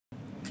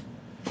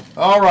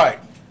All right.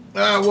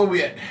 Where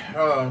we at?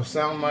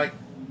 Sound mic.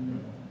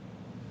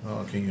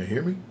 Can you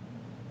hear me?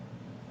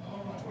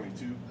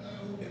 22.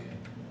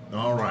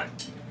 All right.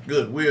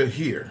 Good. We're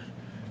here.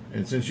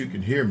 And since you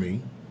can hear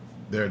me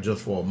there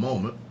just for a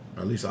moment,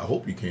 at least I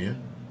hope you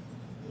can.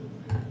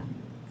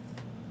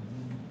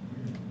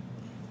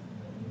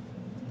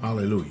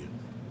 Hallelujah.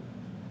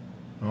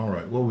 All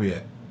right. Where we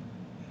at?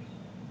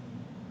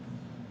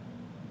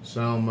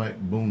 Sound mic,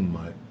 boom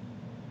mic.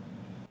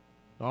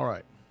 All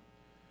right.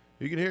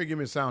 You can hear, give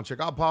me a sound check.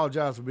 I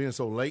apologize for being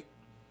so late.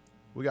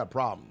 We got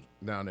problems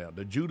down there.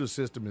 The Judah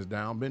system is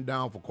down, been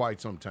down for quite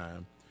some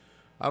time.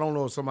 I don't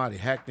know if somebody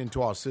hacked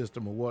into our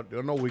system or what.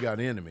 I know we got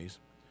enemies.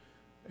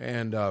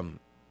 And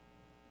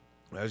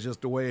that's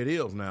just the way it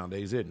is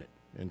nowadays, isn't it?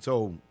 And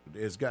so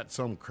it's got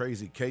some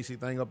crazy Casey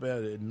thing up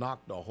there. It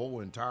knocked the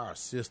whole entire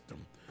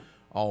system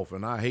off.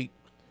 And I hate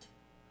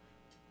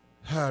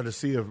to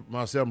see if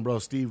myself and Brother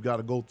Steve got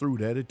to go through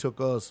that. It took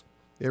us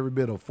every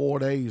bit of 4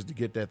 days to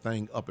get that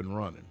thing up and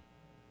running.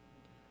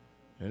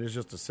 And it's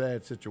just a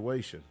sad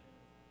situation.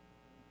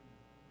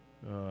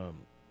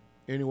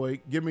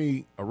 Anyway, give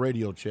me a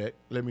radio check.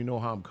 Let me know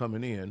how I'm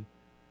coming in.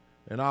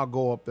 And I'll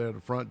go up there to the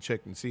front,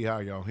 check and see how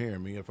y'all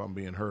hearing me, if I'm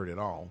being heard at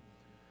all.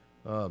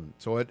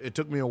 So it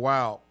took me a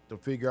while to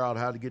figure out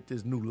how to get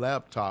this new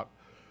laptop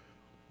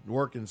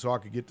working so I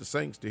could get the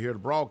Saints to hear the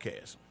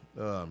broadcast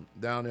down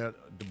there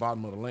at the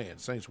bottom of the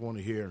land. Saints want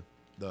to hear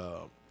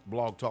the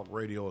Blog Talk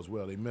Radio as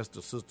well. They missed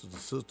the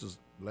sisters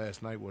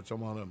last night, which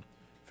I'm going to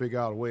figure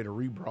out a way to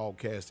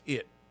rebroadcast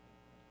it.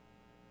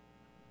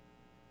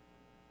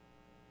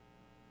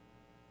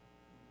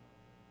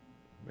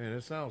 Man,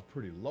 it sounds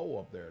pretty low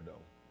up there,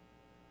 though.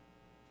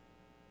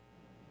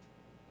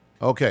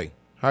 Okay,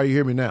 how you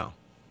hear me now?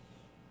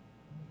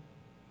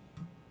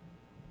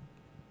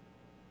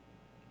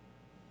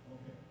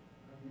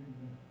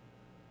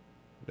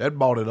 That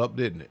bought it up,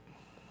 didn't it?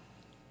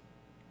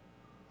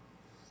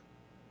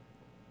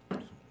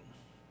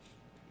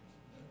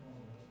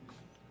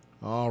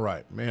 All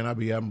right, man, I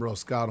be having Brother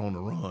Scott on the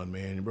run,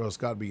 man. Brother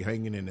Scott be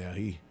hanging in there.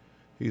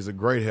 He's a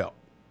great help,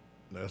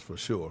 that's for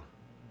sure.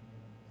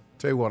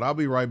 Tell you what, I'll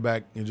be right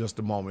back in just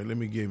a moment. Let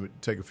me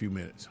take a few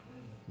minutes.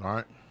 All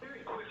right? Very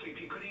quickly, if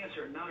you could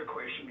answer another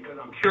question, because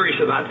I'm curious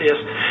about this.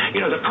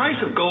 You know, the price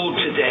of gold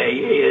today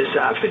is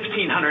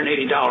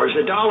 $1,580.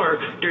 The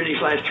dollar during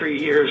these last 3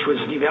 years was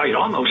devalued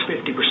almost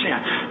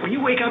 50%. When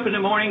you wake up in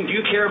the morning, do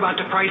you care about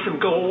the price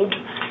of gold?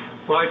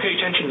 Well, I pay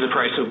attention to the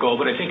price of gold,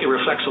 but I think it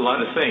reflects a lot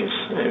of things.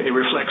 It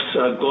reflects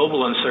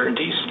global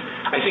uncertainties.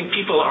 I think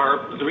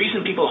the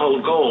reason people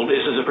hold gold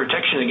is as a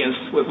protection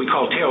against what we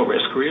call tail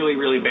risk, really,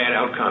 really bad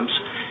outcomes.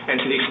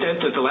 And to the extent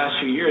that the last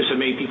few years have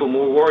made people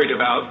more worried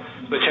about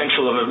the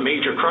potential of a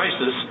major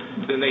crisis,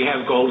 then they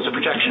have gold as a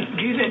protection.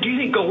 Do you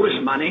think gold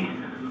is money?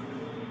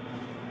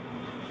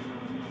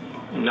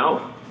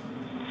 No.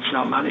 It's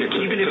not money.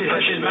 Even if it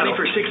has been money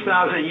for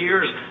 6,000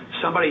 years,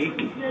 somebody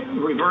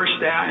reversed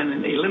that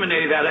and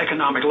eliminated that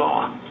economic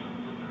law.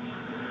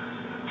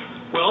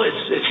 Well, it's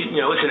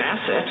an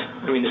asset.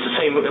 I mean, it's the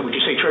same. Would you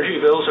say Treasury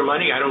bills are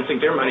money? I don't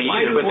think they're money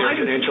either, but they're a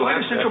financial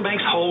asset. Why do central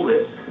banks hold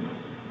it?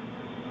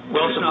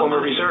 Well, it's a form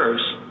of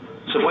reserves.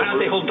 So why don't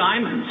they hold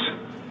diamonds?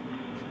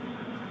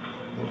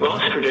 Well,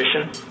 it's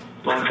tradition,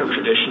 long-term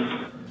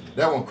tradition.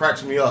 That one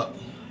cracks me up.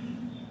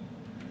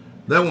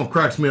 That one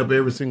cracks me up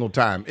every single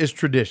time. It's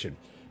tradition.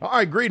 All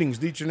right, greetings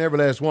to each and every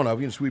last one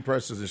of you. Sweet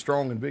Precious is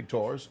strong and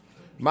victorious.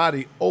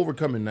 Mighty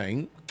overcoming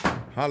name.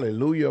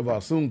 Hallelujah of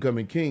our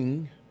soon-coming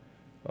King.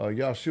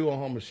 Yahshua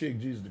HaMashiach,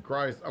 Jesus the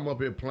Christ. I'm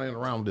up here playing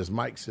around with this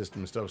mic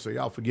system and stuff, so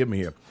y'all forgive me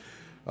here.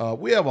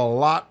 We have a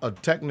lot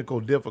of technical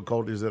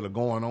difficulties that are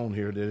going on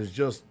here that is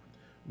just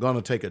going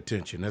to take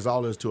attention. That's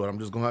all there is to it. I'm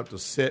just going to have to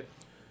set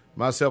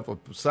myself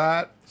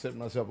aside, set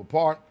myself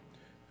apart,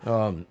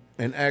 and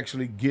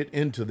actually get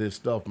into this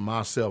stuff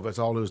myself. That's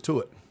all there is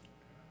to it.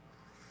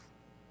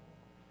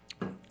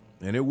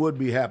 And it would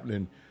be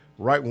happening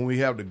right when we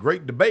have the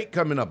great debate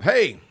coming up.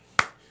 Hey,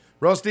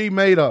 Rusty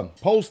made a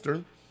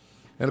poster.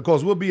 And, of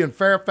course, we'll be in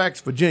Fairfax,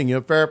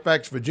 Virginia,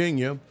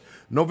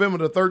 November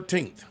the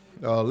 13th,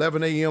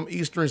 11 a.m.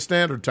 Eastern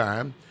Standard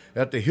Time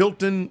at the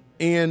Hilton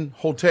Inn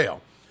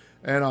Hotel.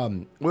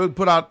 And we'll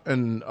put out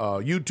an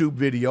YouTube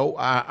video.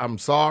 I'm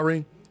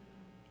sorry.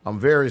 I'm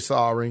very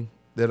sorry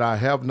that I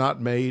have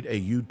not made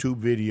a YouTube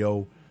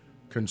video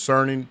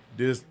concerning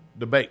this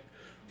debate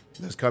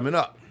that's coming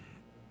up.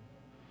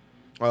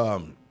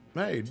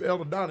 Hey,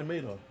 Elder Donnie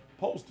made a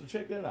poster.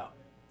 Check that out.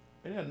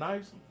 Isn't that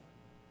nice?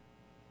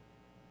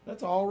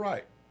 That's all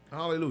right.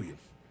 Hallelujah.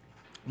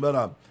 But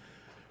I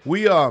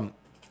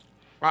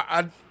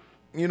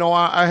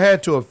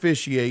had to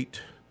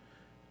officiate,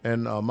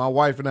 and my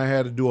wife and I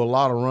had to do a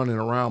lot of running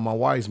around. My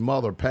wife's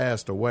mother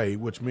passed away,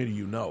 which many of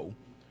you know.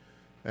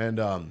 And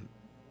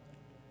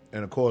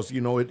of course,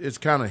 it's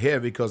kind of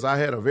heavy because I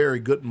had a very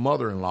good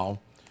mother-in-law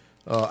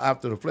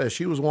after the flesh.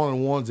 She was one of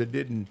the ones that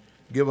didn't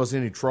give us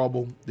any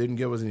trouble, didn't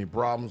give us any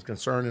problems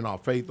concerning our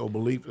faith or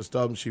belief and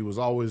stuff. She was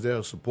always there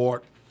to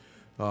support.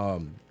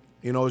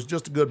 It's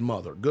just a good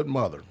mother.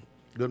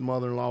 good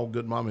mother-in-law,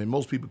 good mom. And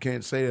most people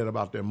can't say that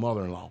about their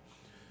mother-in-law,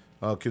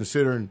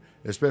 considering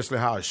especially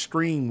how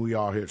extreme we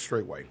are here at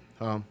Straightway.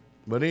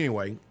 But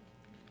anyway,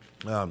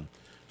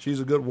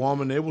 she's a good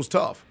woman. It was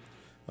tough.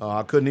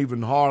 I couldn't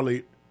even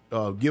hardly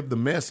give the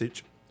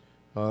message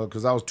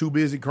because I was too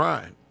busy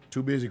crying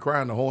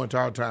the whole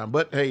entire time.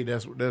 But, hey,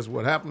 that's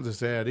what happens.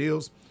 That's how it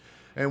is.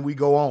 And we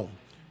go on.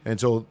 And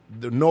so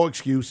no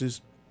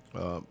excuses.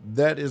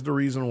 That is the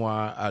reason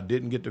why I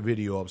didn't get the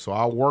video up. So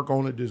I'll work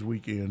on it this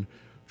weekend,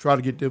 try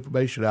to get the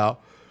information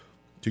out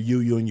to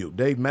you, and you.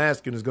 Dave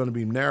Maskin is going to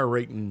be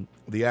narrating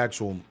the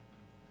actual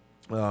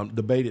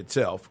debate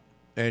itself.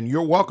 And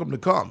you're welcome to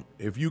come.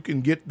 If you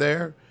can get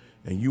there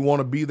and you want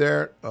to be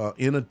there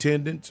in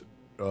attendance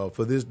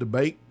for this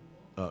debate,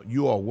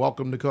 you are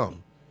welcome to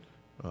come.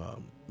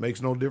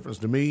 Makes no difference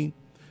to me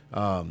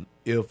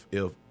if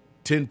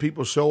 10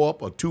 people show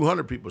up or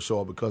 200 people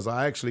show up, because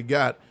I actually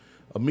got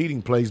a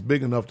meeting place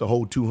big enough to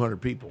hold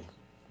 200 people.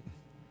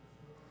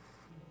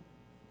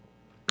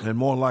 And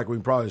more than likely, we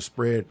can probably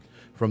spread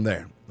from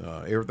there.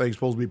 Everything's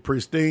supposed to be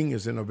pristine.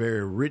 It's in a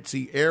very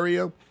ritzy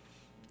area,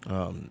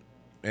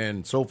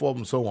 and so forth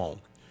and so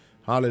on.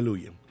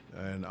 Hallelujah.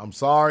 And I'm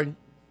sorry.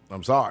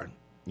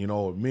 You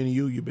know, many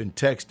of you've been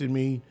texting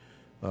me.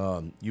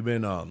 You've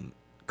been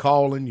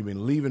calling. You've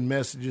been leaving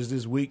messages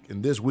this week,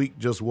 and this week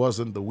just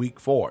wasn't the week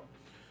for it.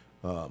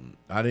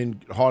 I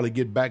didn't hardly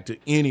get back to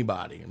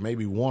anybody,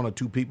 maybe one or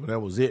two people. That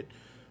was it,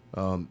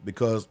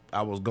 because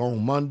I was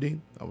gone Monday.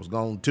 I was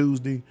gone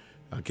Tuesday.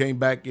 I came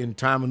back in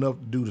time enough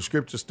to do the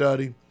scripture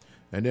study,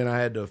 and then I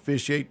had to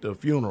officiate the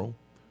funeral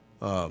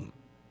and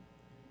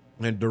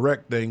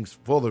direct things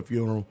for the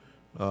funeral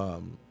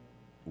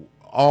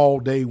all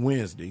day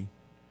Wednesday.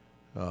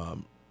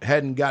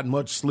 Hadn't gotten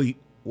much sleep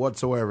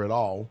whatsoever at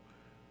all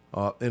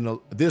in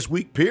this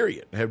week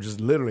period.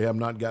 Have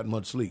not gotten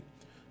much sleep.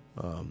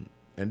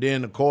 And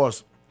then, of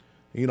course,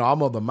 you know,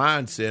 I'm of the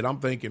mindset, I'm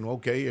thinking,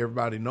 okay,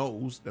 everybody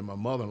knows that my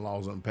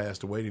mother-in-law's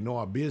passed away. They know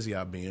how busy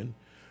I've been.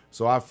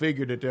 So I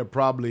figured that they'll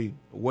probably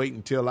wait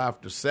until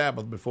after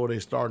Sabbath before they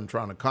start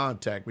trying to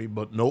contact me.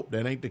 But nope,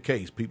 that ain't the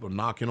case. People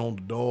knocking on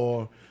the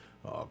door,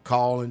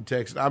 calling,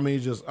 texting. I mean,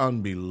 it's just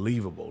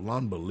unbelievable.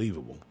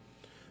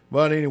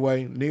 But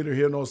anyway, neither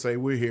here nor say,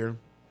 we're here.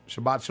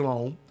 Shabbat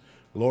Shalom.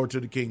 Glory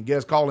to the King.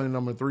 Guest calling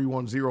number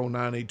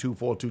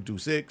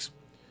 310-982-4226.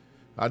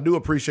 I do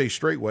appreciate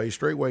Straightway.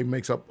 Straightway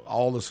makes up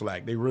all the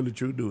slack. They really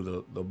truly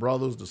do. The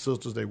brothers, the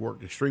sisters, they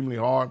worked extremely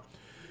hard.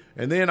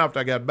 And then after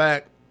I got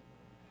back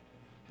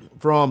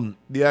from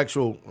the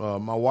actual,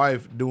 my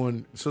wife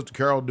Sister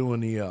Carol doing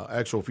the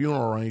actual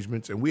funeral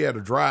arrangements, and we had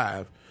to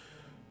drive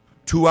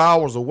 2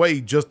 hours away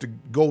just to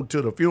go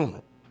to the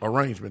funeral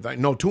arrangement.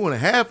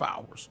 2.5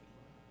 hours.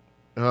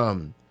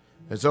 And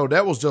so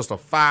that was just a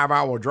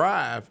 5-hour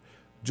drive,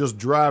 just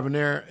driving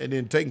there and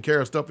then taking care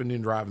of stuff and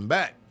then driving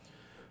back.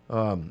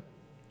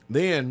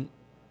 Then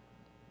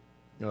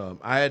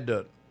I had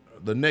to,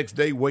 the next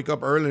day, wake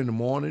up early in the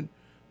morning,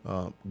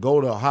 go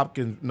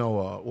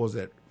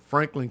to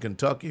Franklin,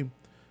 Kentucky.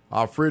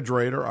 Our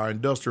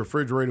industrial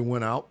refrigerator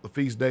went out. The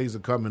feast days are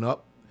coming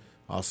up.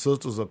 Our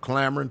sisters are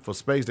clamoring for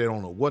space. They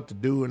don't know what to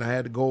do, and I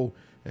had to go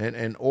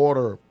and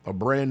order a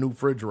brand new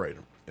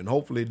refrigerator. And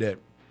hopefully that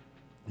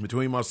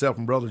between myself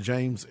and Brother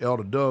James,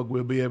 Elder Doug,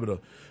 we'll be able to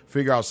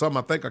figure out something.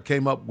 I think I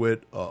came up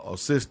with a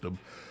system,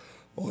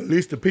 or at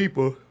least the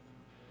people,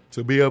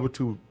 to be able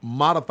to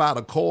modify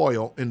the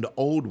coil in the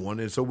old one,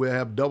 and so we'll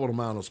have double the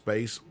amount of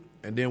space,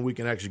 and then we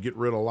can actually get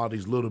rid of a lot of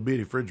these little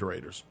bitty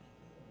refrigerators.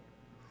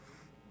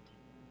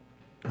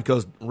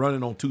 Because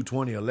running on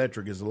 220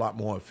 electric is a lot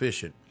more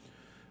efficient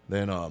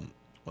than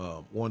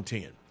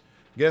 110.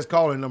 Guest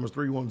calling numbers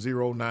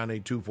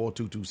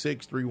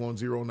 310-982-4226,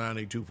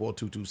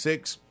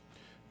 310-982-4226.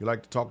 You'd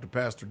like to talk to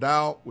Pastor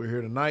Dow, we're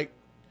here tonight.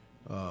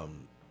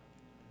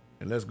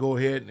 And let's go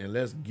ahead and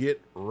let's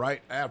get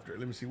right after it.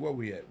 Let me see where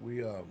we at.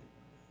 We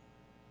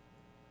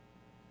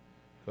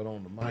cut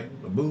on the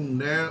mic, the boom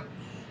there.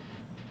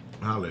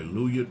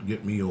 Hallelujah.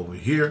 Get me over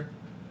here.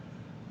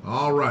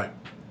 All right.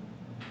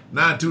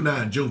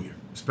 929 Junior.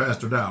 It's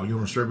Pastor Dow.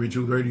 You're on Strawberry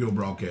Truth Radio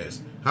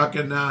broadcast. How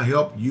can I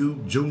help you,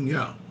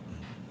 Junior?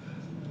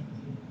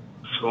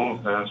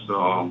 Shalom,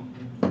 Pastor.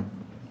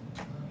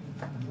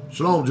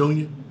 Shalom,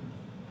 Junior.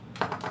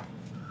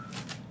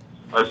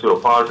 I should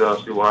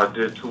apologize for what I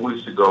did 2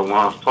 weeks ago when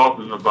I was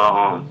talking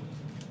about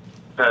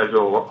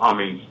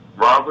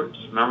Roberts.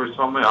 Remember you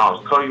told me I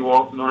was cutting you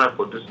off and all that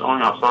for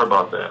disowning? I'm sorry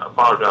about that. I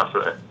apologize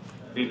for that.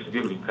 Please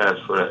forgive me,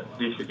 Pastor, for that.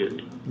 Please forgive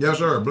me. Yes,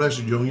 sir. Bless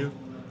you, Junior.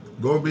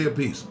 Go and be at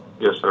peace.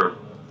 Yes, sir.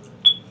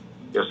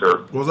 Yes,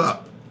 sir. What's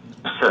up?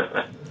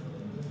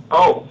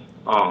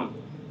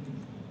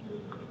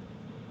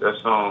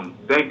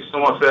 Thank you so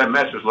much for that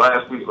message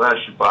last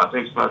Shabbat.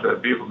 Thanks so much for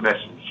that beautiful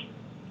message.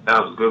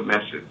 That was a good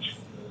message.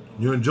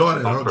 You enjoyed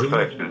it, huh,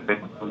 perfection. Junior?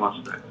 Thank you so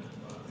much for that.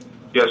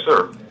 Yes,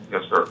 sir.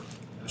 Yes, sir.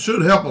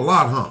 Should help a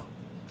lot, huh?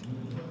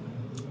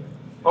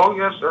 Oh,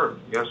 yes, sir.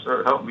 Yes,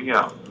 sir. Help me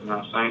out. You know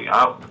what I'm saying?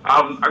 I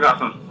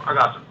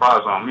got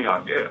surprise on me,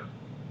 I guess.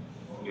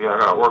 Yeah, I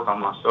got to work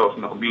on myself,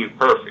 being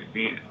perfect,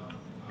 being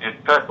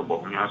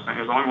impeccable. You know what I'm saying?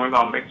 It's the only way we're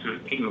going to make it to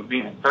the kingdom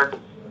being impeccable.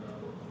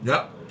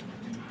 Yep.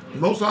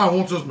 Most High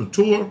wants us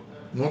mature,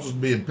 wants us to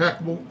be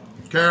impeccable,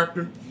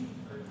 character,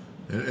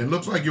 and it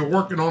looks like you're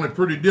working on it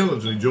pretty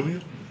diligently,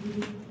 Junior.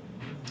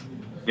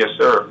 Yes,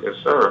 sir. Yes,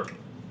 sir.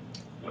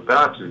 I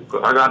got to.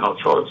 I got no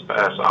choice,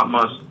 Pastor. I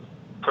must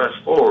press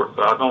forward. If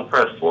I don't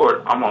press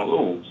forward, I'm going to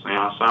lose. You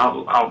know what I'm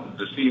saying? I'll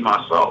deceive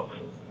myself.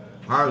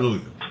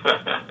 Hallelujah.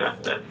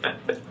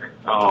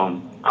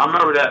 I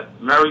remember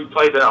that Mary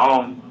played that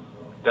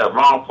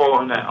Ron Paul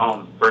and that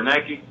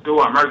Bernanke duo.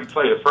 I remember he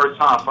played the first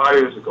time 5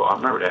 years ago. I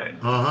remember that.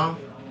 Uh-huh.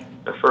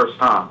 The first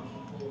time.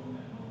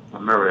 I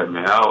remember that,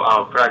 man. I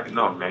was cracking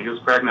up, man. He was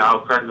cracking up. I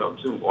was cracking up,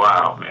 too.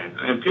 Wow, man.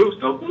 And people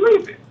still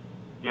believe it.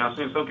 You know what I'm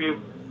saying? Some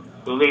people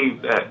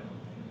believe that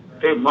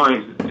their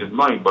money is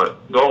money,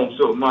 but gold and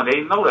silver money,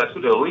 they know that,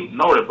 too. The elite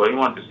know that, but they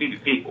want to see the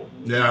people.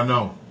 Yeah, I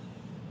know.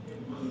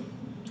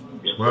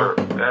 Yes, Well,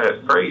 sir. That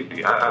is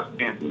crazy. I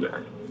can't do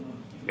that.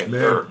 Yes,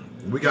 man, sir.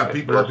 we got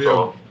people up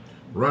here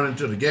running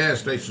to the gas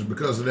stations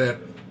because of that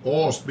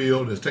oil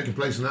spill that's taking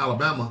place in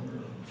Alabama.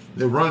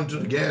 They're running to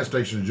the gas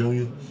stations,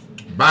 Junior,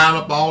 buying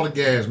up all the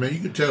gas, man. You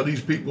can tell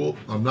these people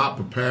are not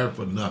prepared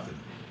for nothing.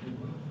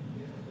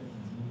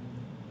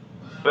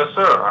 Yes,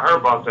 sir. I heard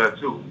about that,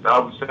 too. I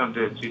was sitting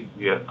there, too.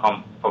 Yeah,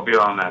 I'll be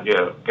on that.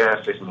 Yeah,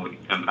 gas station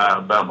in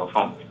Alabama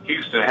from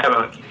Houston.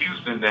 Having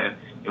Houston, then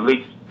it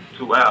leaks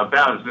to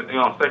Alabama. They're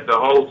going to affect the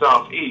whole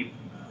southeast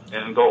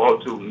and go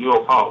up to New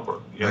York Harbor.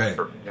 Yes,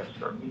 sir. Yes,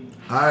 sir.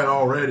 I had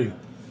already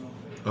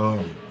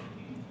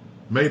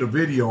made a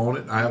video on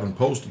it. I haven't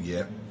posted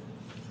yet.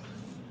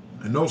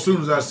 And no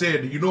sooner as I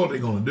said, you know what they're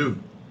going to do?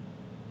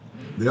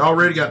 They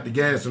already got the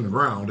gas in the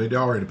ground. They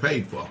already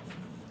paid for.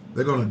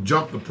 They're going to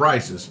jump the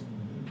prices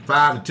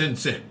 5 to 10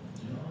 cents.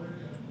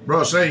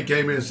 Bro Shane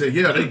came in and said,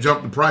 yeah, they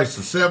jumped the price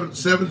to 7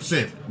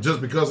 cents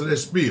just because of that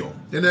spill.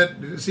 And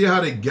that, see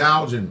how they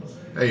gouging?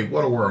 Hey,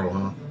 what a world,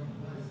 huh?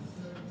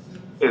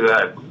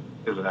 Exactly,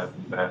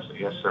 Pastor.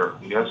 Yes, sir.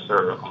 Yes,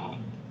 sir.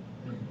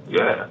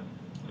 Yeah.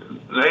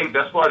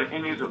 That's why the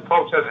Indians are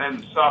protesting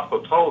in South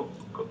Dakota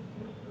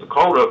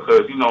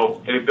because, you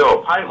know, if they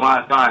build a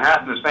pipeline, it's going to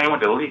happen the same way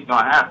the leak's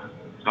going to happen.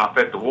 It's going to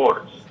affect the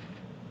waters.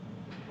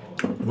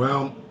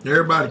 Well,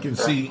 everybody can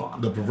see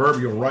the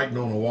proverbial writing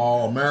on the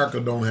wall. America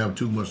don't have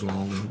too much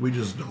longer. We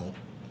just don't.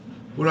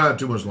 We don't have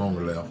too much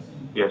longer left.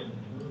 Yes.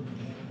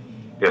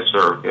 Yes,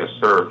 sir. Yes,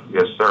 sir.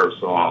 Yes, sir.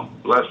 So,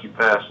 bless you,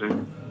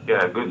 Pastor.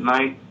 Yeah, good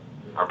night.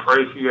 I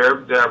pray for you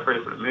every day. I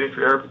pray for the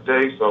ministry every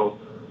day. So,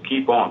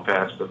 keep on,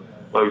 Pastor.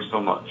 Love you so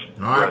much.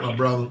 All right, my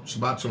brother.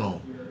 Shabbat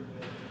shalom.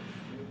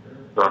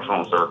 Shabbat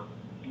shalom, sir.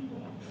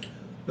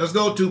 Let's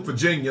go to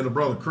Virginia, the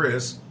brother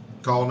Chris.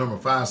 Call number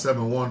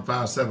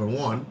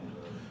 571-571.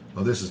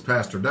 This is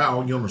Pastor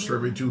Dow. You're on the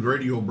Servitude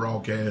radio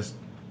broadcast.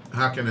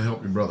 How can I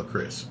help you, brother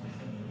Chris?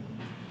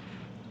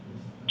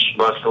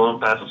 Shabbat shalom,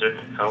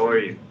 Pastor. How are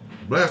you?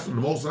 Blessed of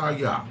the Most High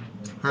Yah.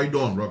 How you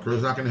doing, brother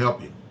Chris? How can I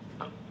help you?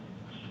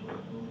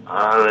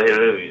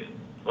 Hallelujah.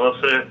 Well,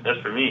 sir, as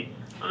for me,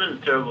 I'm in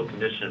a terrible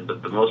condition,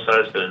 but the Most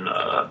High has been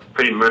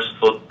pretty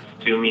merciful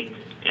to me,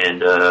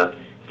 and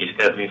He's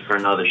kept me for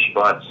another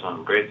Shabbat, so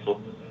I'm grateful.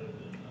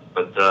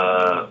 But,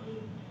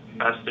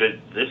 Pastor,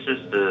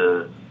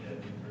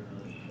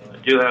 I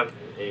do have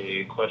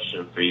a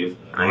question for you.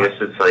 I guess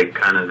it's like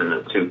kind of in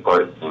a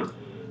two-part thing.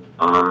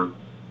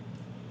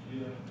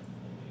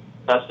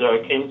 Pastor, I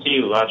came to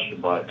you last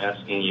Shabbat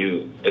asking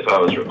you if I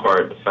was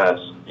required to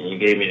fast, and you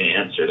gave me the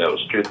answer that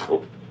was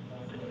truthful.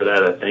 For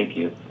that, I thank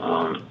you.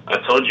 I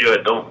told you I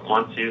don't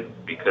want to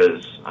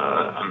because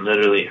I'm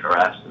literally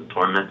harassed and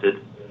tormented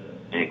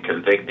and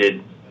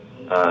convicted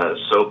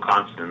so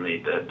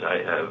constantly that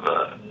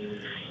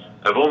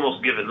I've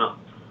almost given up.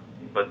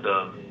 But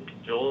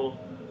Joel,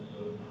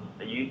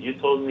 you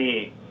told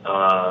me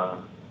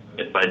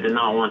if I did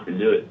not want to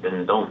do it,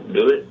 then don't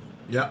do it.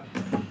 Yeah.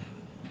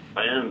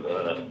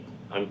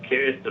 I'm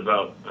curious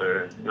about,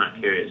 or not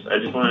curious. I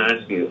just want to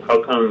ask you,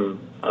 how come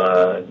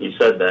you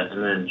said that?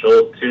 And then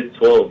Joel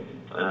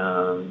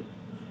 2:12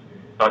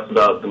 talks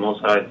about the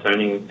Most High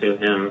turning to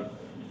Him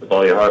with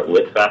all your heart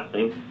with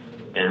fasting.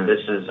 And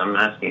I'm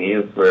asking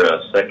you for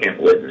a second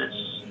witness.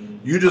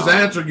 You just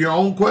answered your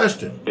own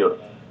question. Yeah.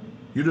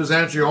 You just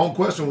answered your own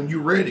question when you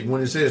read it.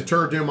 When it says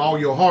turn to Him all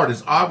your heart,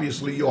 it's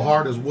obviously your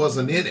heart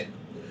wasn't in it.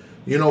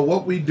 You know,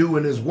 what we do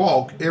in this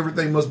walk,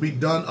 everything must be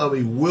done of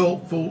a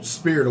willful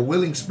spirit, a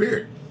willing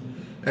spirit.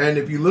 And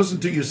if you listen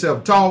to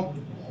yourself talk,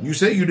 you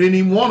say you didn't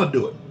even want to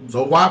do it.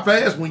 So why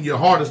fast when your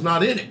heart is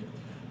not in it?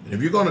 And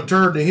if you're going to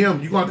turn to Him,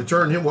 you're going to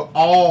turn to Him with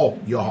all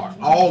your heart,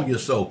 all your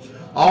soul,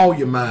 all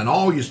your mind,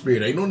 all your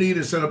spirit. Ain't no need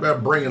to sit up there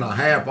bringing a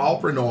half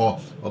offering or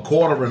a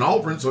quarter of an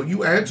offering. So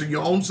you answer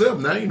your own self.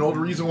 Now you know the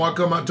reason why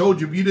I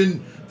told you if you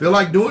didn't feel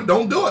like doing it,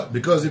 don't do it.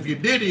 Because if you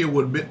did it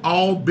would have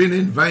all been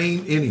in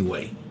vain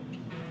anyway.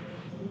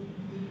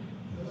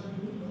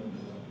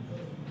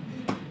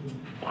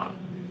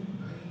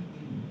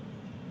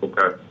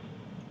 Okay.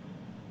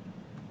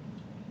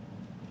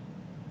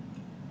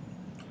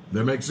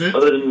 That makes sense?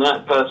 Other than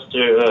that,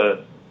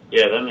 Pastor,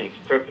 yeah, that makes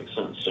perfect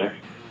sense, sir.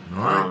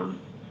 All right.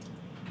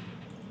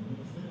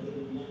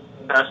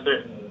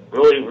 Pastor,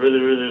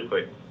 really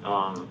quick.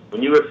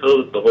 When you were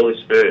filled with the Holy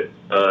Spirit,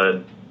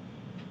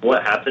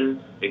 what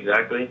happened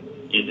exactly?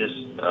 You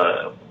just,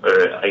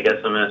 or I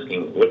guess I'm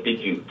asking, what did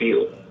you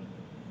feel?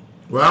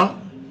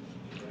 Well,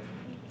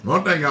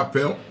 one thing I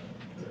felt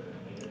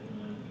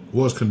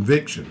was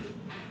conviction.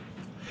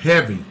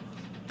 Heavy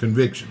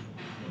conviction.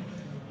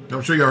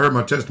 I'm sure y'all heard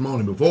my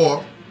testimony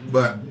before,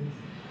 but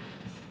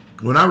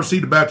when I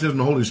received the baptism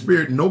of the Holy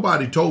Spirit,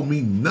 nobody told me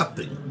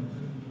nothing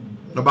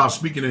about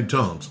speaking in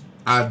tongues.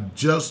 I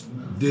just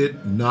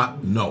did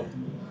not know.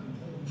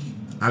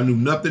 I knew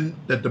nothing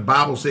that the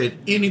Bible said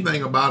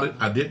anything about it.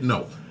 I didn't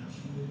know.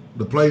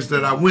 The place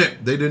that I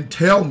went, they didn't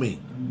tell me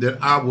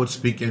that I would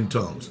speak in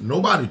tongues.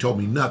 Nobody told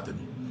me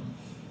nothing.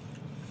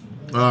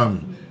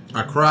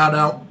 I cried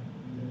out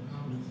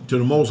to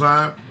the Most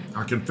High.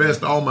 I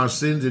confessed all my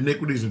sins,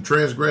 iniquities, and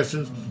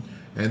transgressions.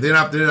 And then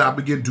after that, I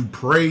began to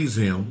praise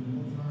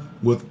Him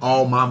with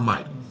all my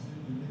might.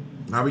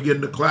 I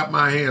began to clap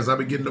my hands. I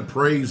began to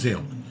praise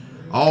Him.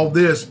 All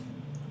this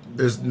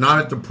is not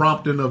at the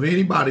prompting of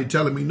anybody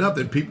telling me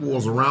nothing. People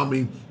was around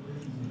me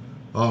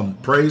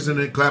praising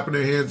and clapping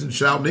their hands and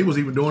shouting. They was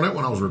even doing that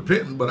when I was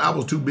repenting, but I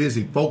was too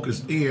busy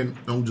focused in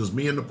on just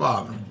me and the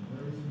Father.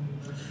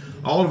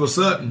 All of a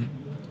sudden,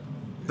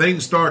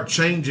 things start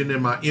changing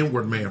in my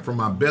inward man, from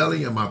my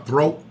belly and my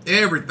throat.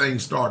 Everything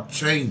started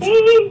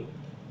changing.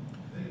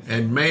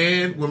 And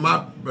man, when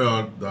my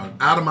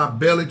out of my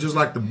belly, just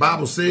like the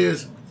Bible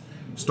says,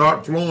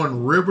 start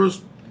flowing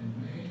rivers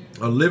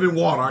of living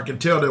water. I could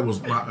tell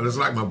it's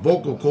like my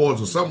vocal cords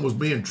or something was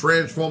being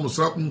transformed or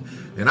something.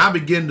 And I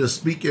began to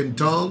speak in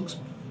tongues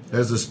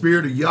as the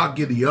Spirit of Yah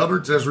give the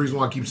utterance. That's the reason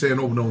why I keep saying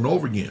over and over and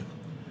over again.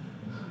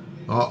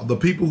 The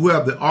people who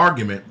have the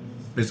argument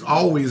is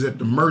always at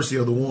the mercy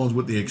of the ones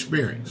with the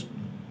experience.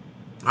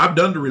 I've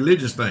done the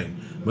religious thing,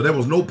 but there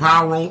was no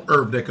power on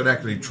earth that could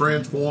actually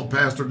transform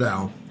Pastor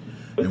Dow.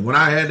 And when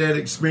I had that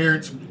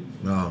experience,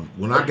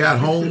 when I got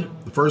home,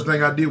 the first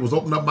thing I did was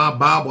open up my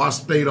Bible. I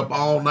stayed up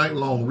all night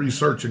long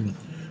researching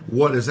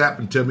what has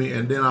happened to me,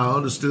 and then I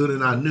understood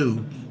and I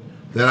knew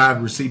that I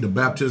had received the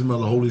baptism of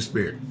the Holy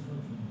Spirit.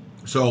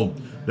 So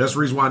that's the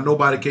reason why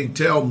nobody can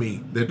tell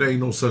me that there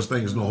ain't no such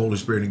thing as no Holy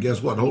Spirit. And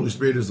guess what? The Holy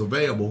Spirit is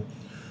available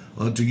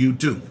unto you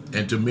too,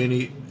 and to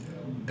many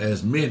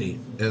as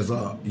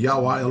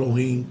Yahweh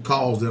Elohim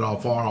calls that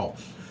are far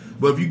off.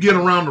 But if you get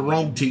around the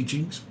wrong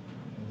teachings,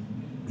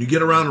 you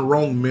get around the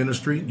wrong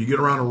ministry, you get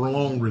around the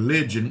wrong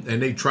religion,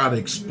 and they try to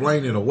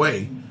explain it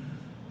away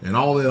and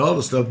all that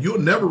other stuff, you'll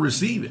never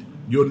receive it.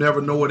 You'll never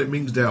know what it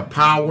means to have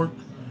power.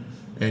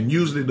 And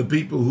usually the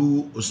people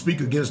who speak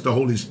against the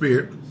Holy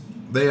Spirit,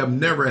 they have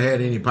never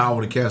had any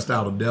power to cast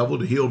out a devil,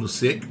 to heal the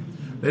sick.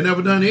 They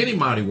never done any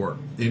mighty work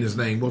in His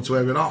name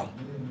whatsoever at all.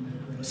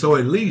 So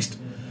at least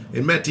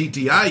in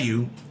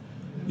MetTTIU,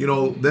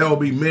 there will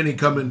be many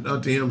coming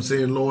unto Him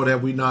saying, Lord,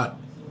 have we not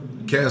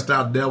cast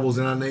out devils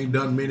in our name,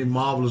 done many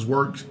marvelous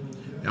works,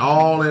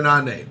 all in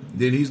our name?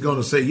 Then He's going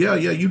to say, yeah,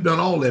 you've done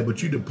all that,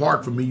 but you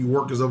depart from me, you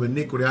workers of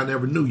iniquity, I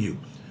never knew you.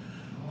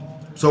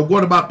 So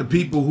what about the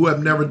people who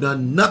have never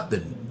done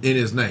nothing in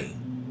His name?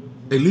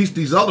 At least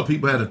these other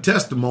people had a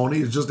testimony.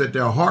 It's just that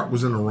their heart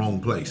was in the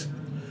wrong place.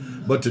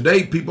 But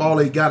today, people, all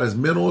they got is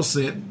mental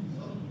assent,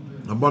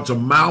 a bunch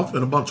of mouth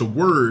and a bunch of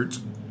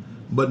words,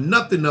 but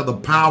nothing of the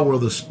power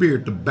of the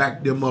Spirit to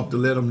back them up, to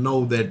let them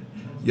know that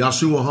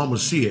Yahshua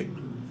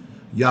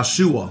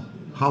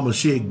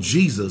HaMashiach,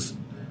 Jesus,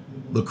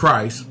 the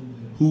Christ,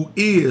 who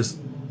is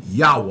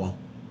Yahweh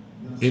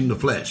in the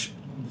flesh.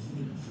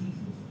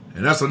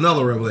 And that's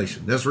another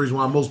revelation. That's the reason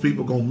why most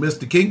people are going to miss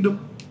the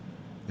kingdom.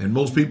 And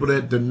most people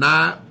that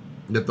deny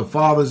that the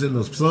Father's in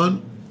the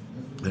Son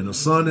and the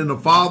Son in the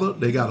Father,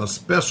 they got a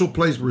special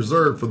place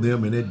reserved for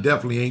them, and it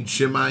definitely ain't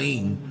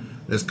Shemaim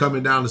that's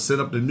coming down to set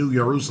up the new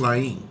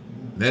Jerusalem.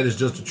 That is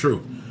just the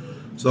truth.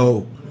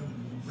 So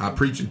I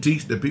preach and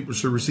teach that people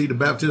should receive the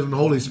baptism of the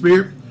Holy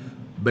Spirit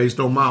based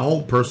on my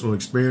own personal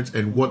experience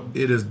and what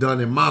it has done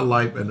in my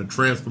life and the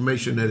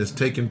transformation that has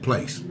taken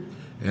place.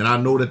 And I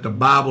know that the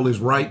Bible is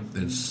right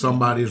and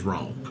somebody is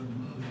wrong.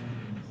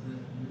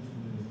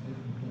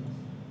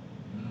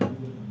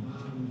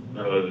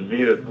 That was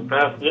beautiful,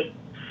 Pastor.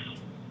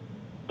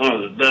 That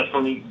was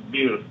definitely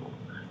beautiful.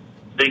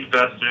 Thank you,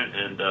 Pastor,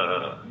 and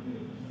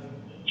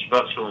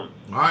Shabbat Shalom.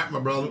 All right, my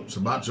brother.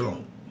 Shabbat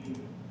Shalom.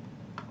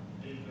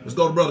 Let's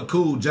go to Brother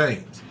Cool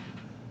James.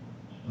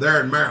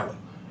 There in Maryland.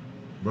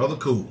 Brother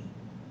Cool.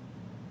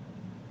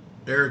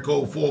 Area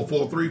code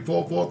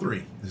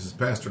 443-443. This is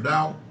Pastor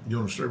Dow. You're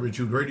on the Straight With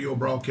You radio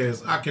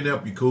broadcast. I can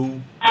help you,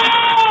 Cool.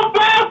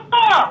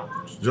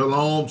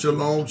 Shalom,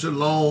 shalom,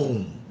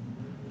 shalom.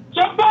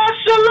 Shabbat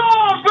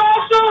Shalom,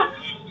 Pastor.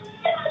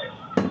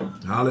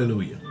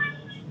 Hallelujah.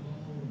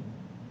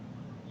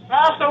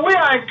 Pastor, we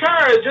are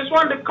encouraged. Just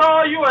wanted to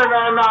call you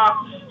and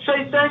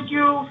say thank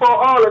you for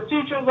all the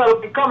teachers that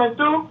have been coming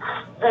through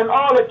and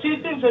all the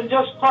teachings, and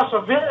just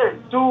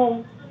persevering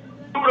through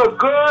the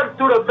good,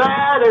 through the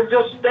bad, and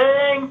just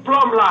staying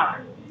plumb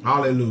line.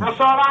 Hallelujah. That's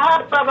all I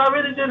had, Pastor. I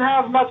really didn't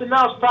have nothing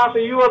else, Pastor.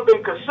 You have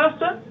been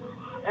consistent,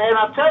 And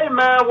I tell you,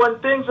 man, when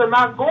things are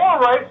not going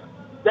right,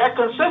 that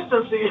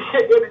consistency,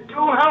 it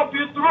do help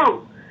you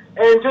through.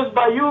 And just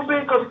by you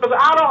being, because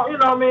I don't,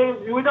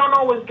 we don't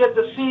always get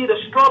to see the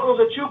struggles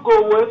that you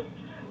go with,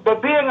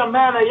 but being a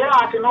man of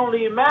Yah, I can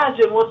only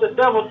imagine what the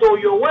devil threw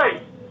your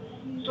way.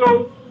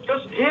 So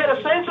just here,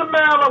 the Saints of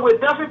Maryland, we're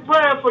definitely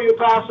praying for you,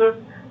 Pastor.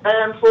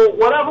 And for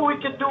whatever we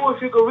can do,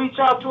 if you could reach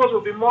out to us,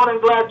 we'll be more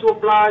than glad to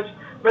oblige.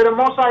 May the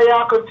Most High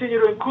Yah continue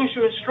to increase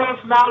you in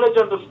strength, knowledge,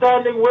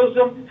 understanding,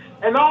 wisdom,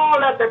 and all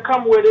that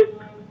come with it.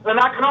 And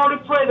I can only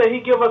pray that He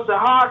give us the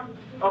heart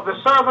of a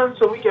servant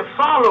so we can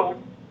follow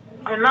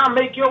and not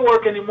make your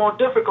work any more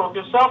difficult.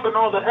 Yourself and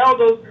all the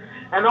elders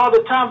and all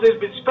the times they've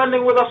been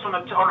spending with us on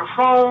the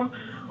phone,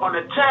 on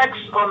the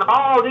text, on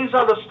all these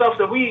other stuff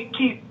that we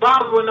keep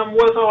bothering them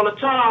with all the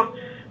time.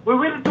 We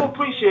really do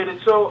appreciate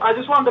it. So I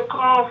just wanted to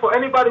call for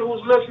anybody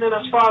who's listening,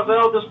 as far as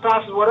elders,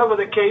 pastors, whatever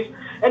the case,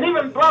 and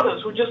even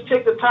brothers who just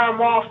take the time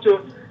off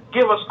to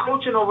give us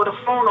coaching over the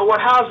phone or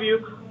what have you.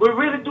 We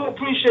really do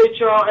appreciate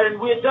y'all, and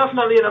we're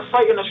definitely in a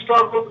fight and a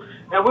struggle,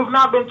 and we've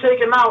not been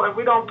taken out, and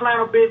we don't plan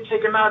on being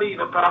taken out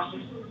either, Pastor.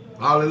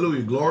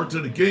 Hallelujah. Glory to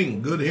the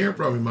King. Good hearing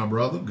from you, my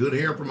brother. Good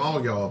hearing from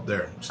all y'all up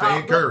there. Stay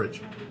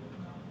encouraged.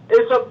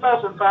 It's a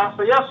blessing,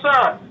 Pastor. Yes,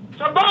 sir.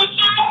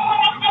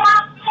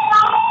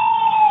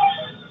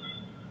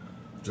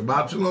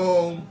 Shabbat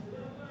Shalom.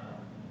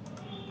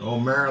 Oh,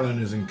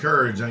 Maryland is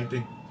encouraged, ain't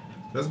they?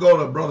 Let's go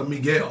to Brother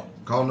Miguel.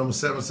 Call number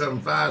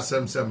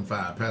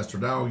 775-775. Pastor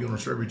Dow, you're on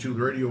the Sherry Truth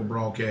radio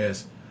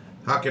broadcast.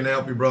 How can I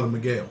help you, Brother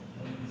Miguel?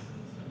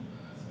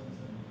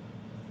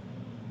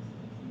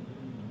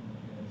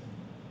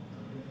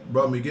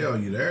 Brother Miguel,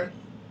 you there?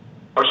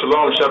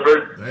 Shalom,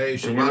 Shepherd. Hey,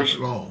 Shabbat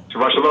Shalom.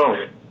 Shabbat Shalom.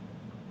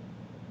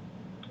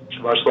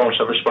 Shabbat Shalom,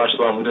 Shepherd. Shabbat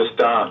Shalom. I'm just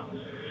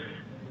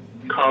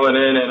calling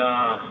in and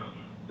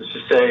just to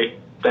say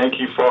thank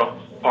you for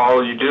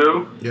all you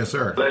do. Yes,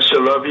 sir. Bless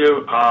you, love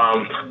you.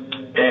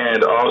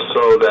 And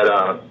also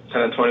that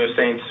San Antonio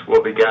Saints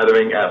will be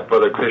gathering at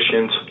Brother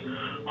Christian's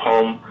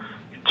home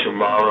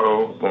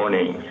tomorrow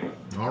morning.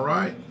 All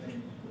right.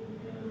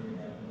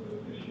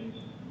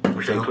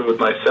 Which includes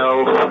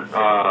myself,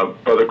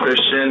 Brother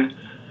Christian,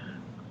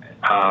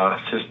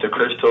 Sister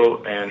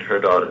Crystal, and her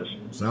daughters.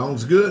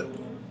 Sounds good.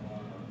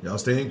 Y'all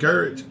stay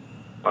encouraged.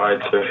 All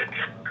right, sir.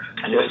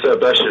 Yes, sir.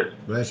 Bless you.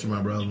 Bless you,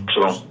 my brother.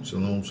 Shalom.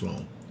 Shalom,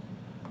 shalom.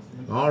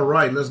 All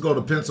right, let's go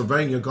to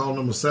Pennsylvania. Call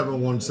number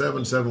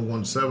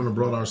 717-717 of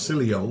Brother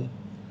Arcilio.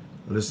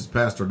 This is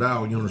Pastor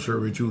Dow. You're on the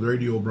Sherry Truth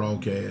radio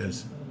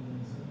broadcast.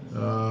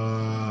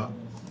 How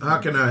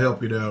can I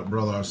help you there,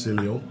 Brother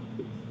Arcilio?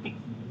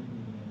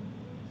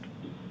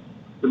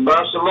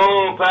 Shabbat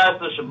Shalom,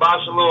 Pastor. Shabbat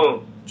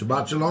Shalom.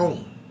 Shabbat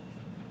Shalom.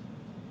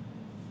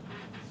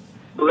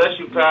 Bless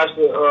you,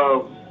 Pastor.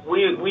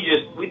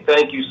 We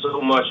thank you so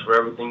much for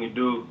everything you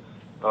do,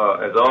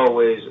 as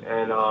always.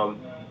 And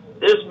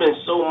there's been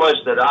so much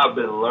that I've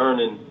been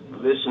learning,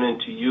 listening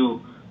to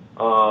you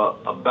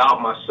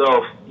about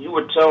myself. You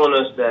were telling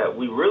us that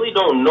we really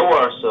don't know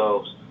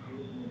ourselves.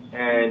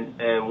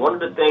 And one of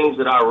the things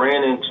that I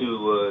ran into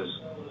was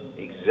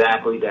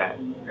exactly that.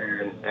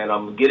 And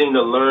I'm getting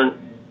to learn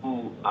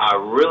who I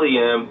really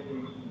am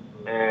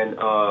and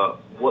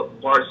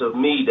what parts of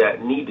me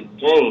that need to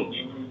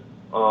change.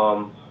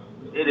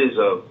 It is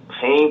a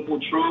painful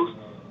truth,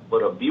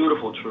 but a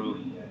beautiful truth,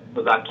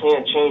 because I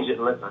can't change it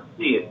unless I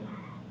see it.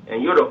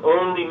 And you're the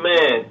only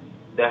man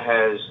that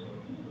has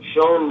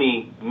shown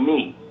me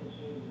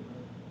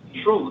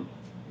truth,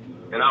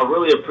 and I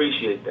really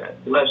appreciate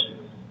that. Bless you.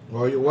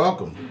 Well, you're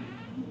welcome.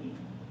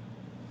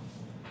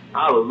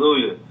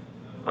 Hallelujah.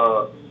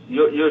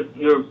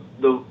 You're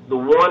the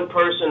one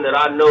person that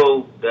I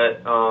know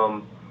that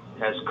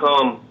has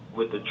come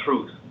with the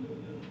truth.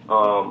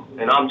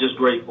 And I'm just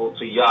grateful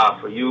to Yah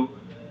for you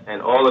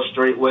and all the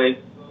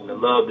Straightway and the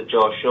love that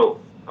y'all show.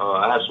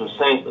 I have some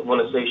saints that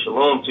want to say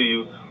shalom to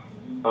you.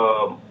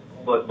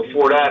 But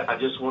before that, I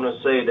just want to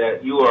say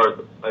that you are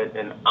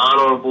an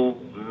honorable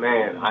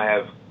man. I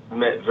have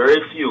met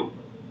very few.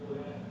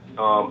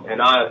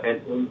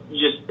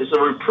 It's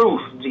a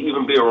reproof to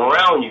even be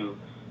around you,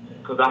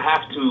 because I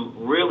have to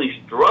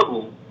really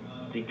struggle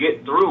to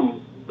get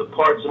through the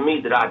parts of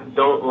me that I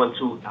don't want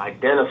to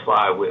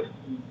identify with.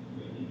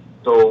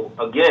 So,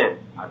 again,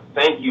 I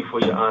thank you for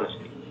your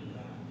honesty.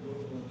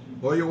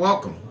 Well, you're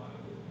welcome.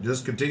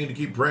 Just continue to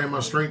keep praying my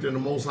strength in the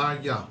Most High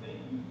Yah.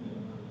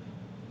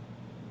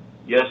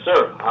 Yes,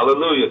 sir.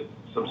 Hallelujah.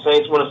 Some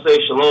saints want to say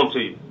shalom to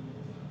you.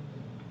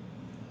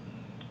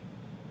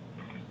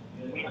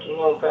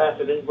 Shalom,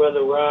 Pastor. This is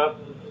Brother Rob.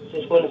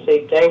 Just want to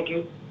say thank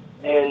you,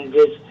 and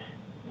just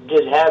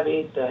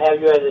happy to have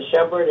you as a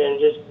shepherd, and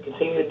just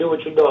continue to do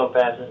what you're doing,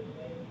 Pastor.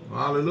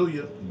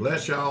 Hallelujah.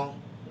 Bless y'all.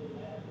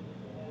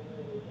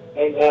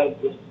 And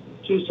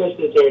two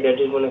sisters there that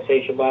just want to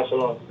say Shabbat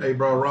Shalom. Hey,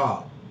 bro,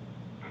 Rob.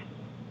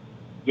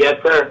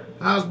 Yes, sir.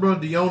 How's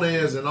Brother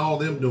Dionez and all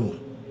them doing?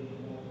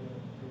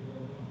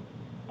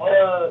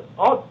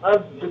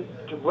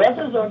 The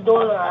brothers are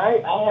doing all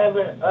right. I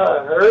haven't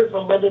heard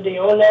from Brother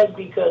Dionez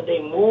because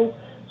they moved,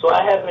 so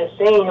I haven't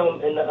seen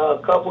him in a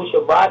couple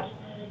Shabbats.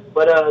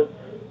 But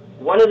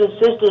one of the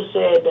sisters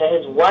said that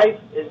his wife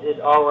is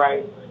all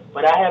right,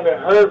 but I haven't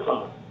heard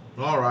from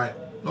her. All right.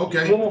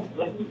 Okay.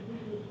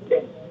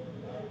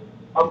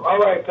 All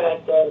right,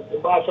 Pastor.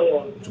 Shabbat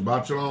shalom.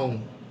 Shabbat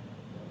shalom.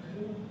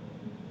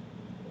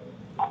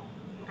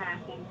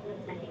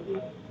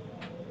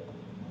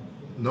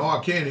 No, I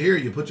can't hear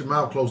you. Put your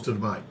mouth close to the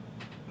mic.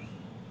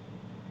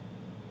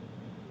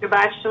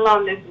 Shabbat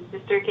shalom. This is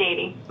Sister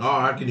Katie. Oh,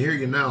 I can hear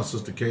you now,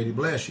 Sister Katie.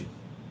 Bless you.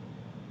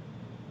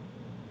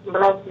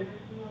 Bless you.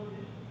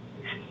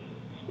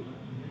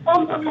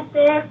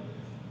 Shabbat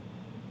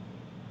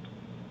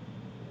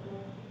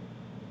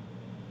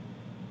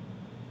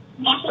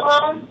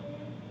Shalom.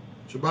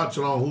 Shabbat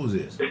shalom. Who's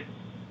this?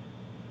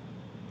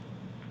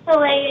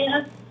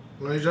 Hello.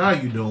 Malaysia, how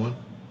you doing?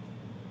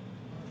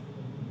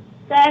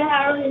 Good,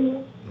 how are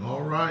you?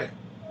 All right.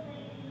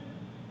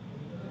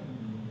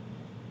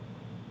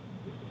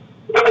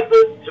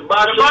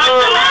 Shabbat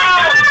shalom.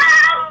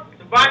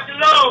 Shabbat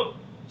shalom.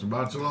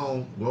 Shabbat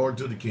shalom. Glory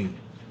to the King.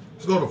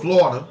 Let's go to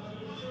Florida.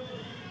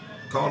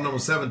 Call number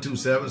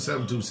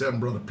 727-727,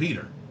 Brother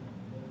Peter.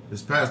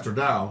 It's Pastor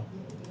Dow.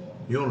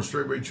 You're on the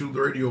Straight Ray Truth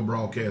Radio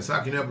broadcast. How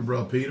can you help me,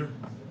 Brother Peter?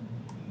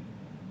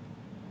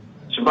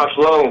 Shabbat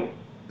shalom.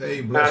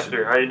 Hey, bless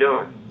Pastor, how you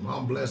doing?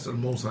 I'm blessed to the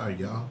Most High,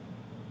 y'all.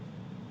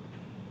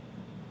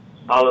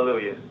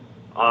 Hallelujah.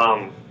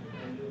 Man,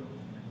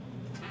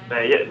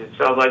 yeah, it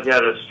sounds like you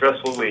had a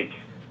stressful week.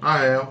 I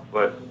have.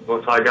 But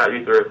Most High got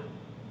you through.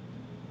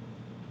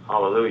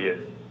 Hallelujah.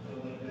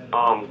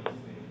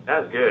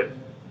 That's good.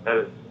 That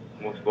is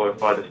most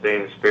glorified to stay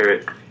in the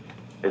spirit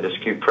and just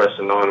keep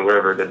pressing on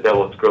wherever the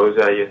devil throws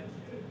at you.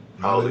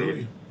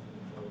 Hallelujah.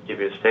 Give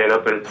you a stand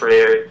up in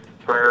prayer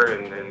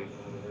and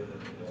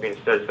being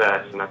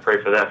steadfast, and I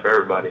pray for that for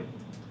everybody.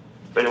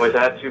 But anyways,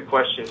 I have two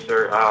questions,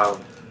 sir.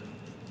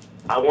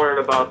 I wondered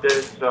about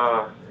this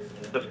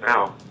just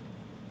now.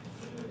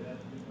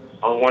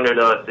 I wondered,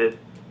 did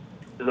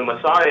the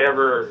Messiah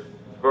ever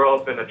grow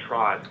up in a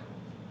tribe?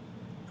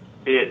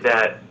 Be it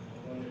that,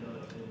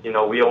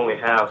 we only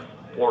have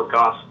 4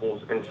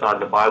 Gospels inside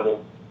the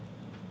Bible,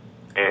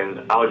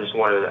 and I just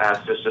wanted to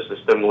ask this just to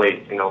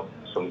stimulate,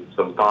 some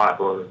thought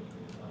or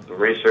some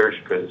research,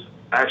 because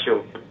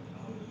actually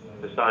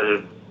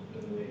decided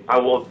I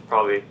will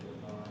probably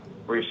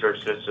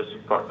research this just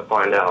to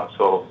find out.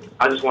 So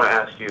I just want to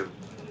ask you,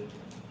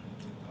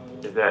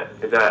 is that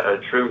a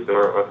truth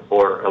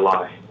or a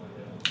lie?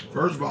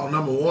 First of all,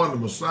 number one, the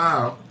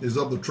Messiah is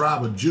of the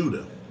tribe of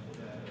Judah.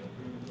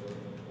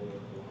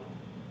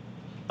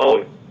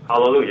 Oh,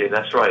 hallelujah,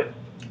 that's right.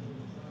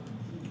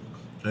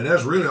 And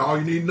that's really all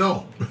you need to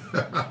know.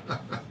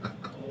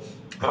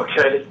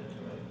 Okay.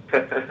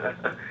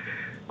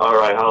 All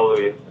right,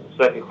 hallelujah.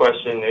 Second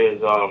question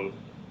is,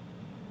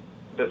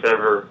 since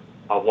ever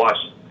I've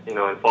watched,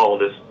 and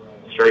followed this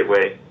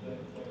straightway,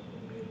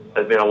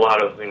 there's been a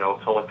lot of,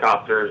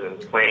 helicopters and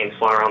planes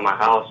flying around my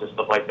house and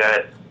stuff like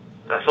that.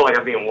 I feel like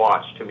I'm being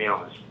watched, to be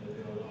honest.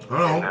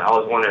 And I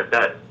was wondering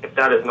if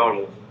that is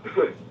normal.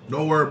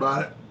 Don't worry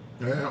about it.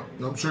 Yeah,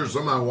 I'm sure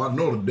somebody will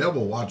know the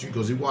devil watching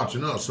because he's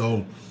watching us.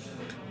 So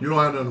you don't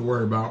have nothing to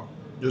worry about.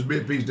 Just be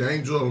at peace. The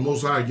angel of the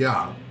Most High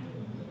God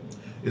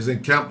is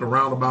encamped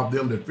around about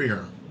them that fear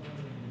him.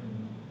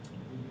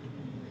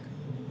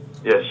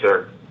 Yes,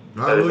 sir.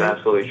 Hallelujah. That is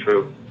absolutely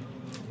true.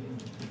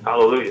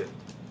 Hallelujah.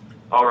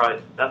 All right.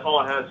 That's all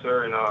I had,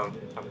 sir. And I'm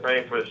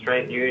praying for the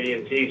strength, unity,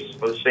 and peace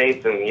for the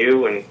saints and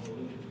you and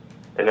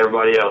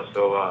everybody else.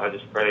 So I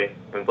just pray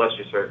and bless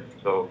you, sir.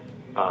 So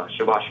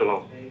Shabbat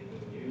shalom.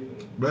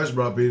 Bless you,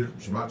 Brother Peter.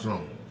 Shabbat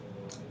shalom.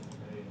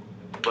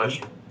 Bless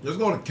you. Let's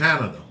go to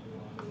Canada.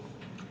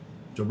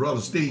 To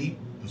Brother Steve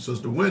and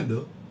Sister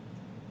Wenda.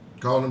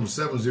 Call number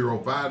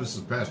 705. This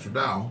is Pastor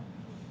Dow.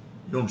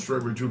 You're on the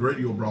Straight Ray Truth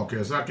Radio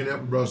broadcast. I can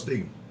help you, Brother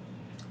Steve.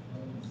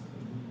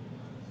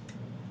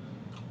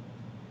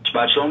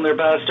 Shabbat shalom there,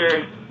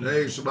 Pastor.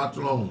 Hey, Shabbat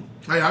shalom.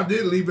 Hey, I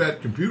did leave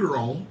that computer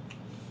on.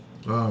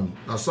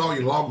 I saw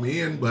you log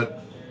me in,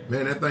 but,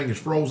 man, that thing is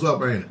froze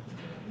up, ain't it?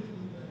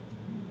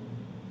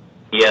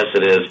 Yes,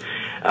 it is.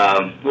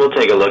 We'll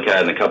take a look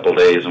at it in a couple of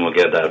days, and we'll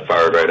get that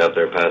fired right up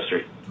there,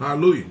 Pastor.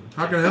 Hallelujah.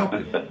 How can I help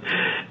you?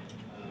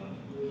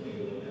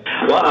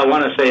 Well, I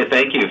want to say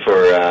thank you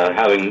for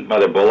having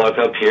Mother Bullock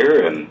up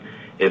here, and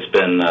it's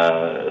been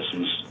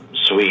some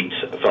sweet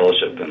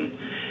fellowship, and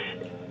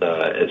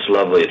it's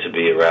lovely to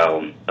be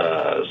around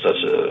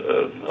such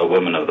a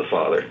woman of the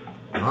Father.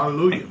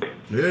 Hallelujah.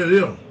 Yeah, it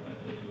is.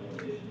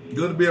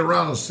 Good to be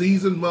around a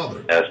seasoned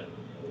mother. Yes.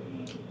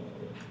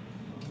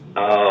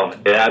 Oh,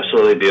 yeah,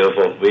 absolutely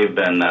beautiful. We've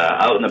been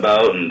out and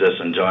about and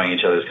just enjoying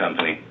each other's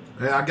company.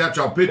 Hey, I got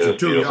y'all pictures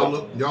too.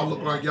 Beautiful. Y'all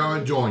look like y'all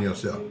enjoying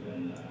yourself.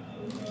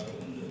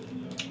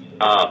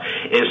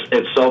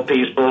 It's so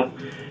peaceful,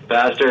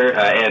 Pastor.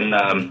 And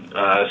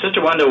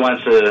Sister Wanda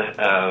wants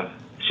to.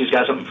 She's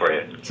got something for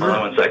you. Sure.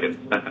 Hold on 1 second.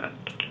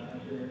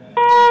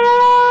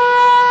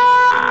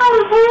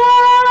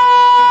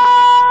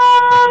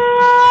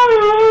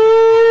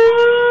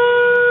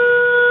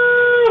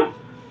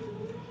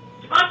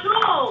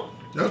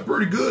 That's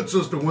pretty good,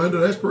 Sister Wenda.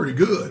 That's pretty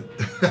good.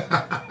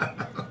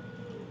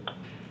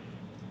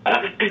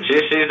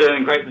 She's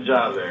doing quite the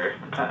job there.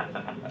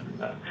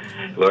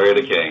 Glory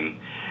to King.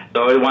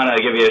 So we want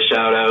to give you a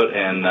shout out,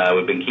 and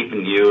we've been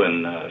keeping you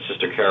and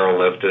Sister Carol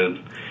lifted,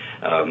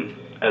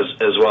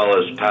 as well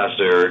as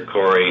Pastor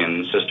Corey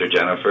and Sister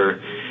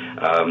Jennifer.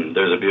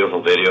 There's a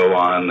beautiful video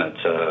on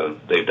that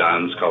they've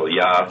done. It's called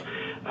Yah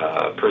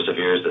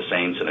Perseveres the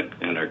Saints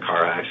in a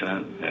car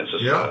accident. It's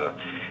just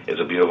it's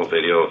a beautiful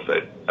video. If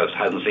you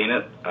haven't seen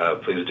it,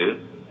 please do.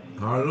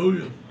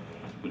 Hallelujah.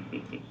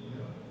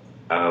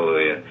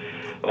 Hallelujah.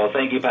 Well,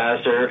 thank you,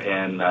 Pastor,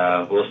 and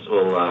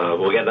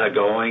we'll get that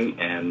going,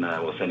 and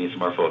we'll send you some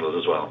more photos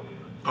as well.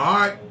 All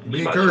right.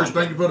 Be encouraged.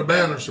 Thank you for the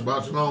banner.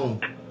 Shabbat shalom.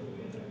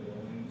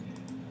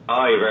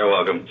 Oh, you're very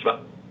welcome.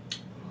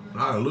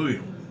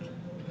 Hallelujah.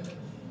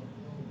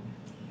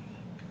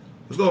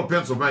 Let's go to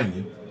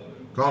Pennsylvania.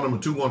 Call number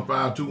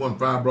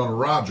 215-215, Brother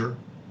Roger.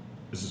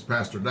 This is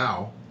Pastor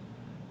Dow.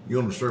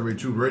 You're on the Survey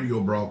 2 radio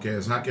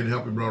broadcast. How can I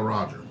help you, Brother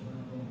Roger?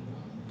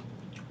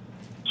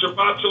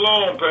 Shabbat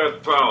shalom, Pastor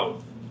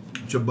Powell.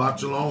 Shabbat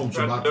shalom,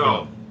 Shabbat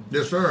shalom.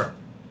 Yes, sir.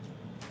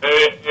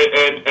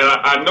 And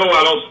I know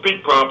I don't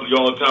speak properly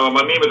all the time.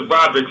 My name is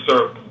Roderick,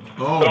 sir.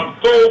 Oh. But I'm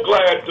so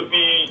glad to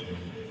be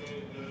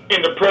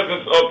in the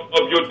presence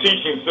of your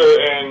teaching, sir.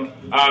 And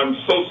I'm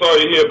so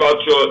sorry to hear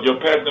about your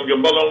passing of your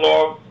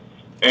mother-in-law.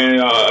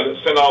 And I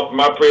send out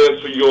my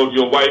prayers to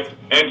your wife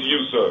and to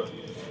you, sir.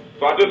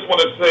 So I just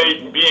want to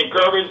say, be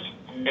encouraged.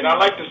 And I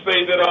like to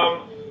say that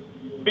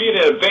being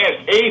an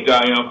advanced age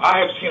I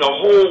have seen a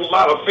whole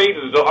lot of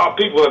phases that our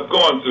people have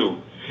gone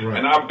through. Right.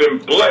 And I've been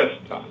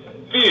blessed.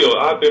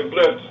 I've been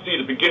blessed to see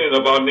the beginning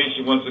of our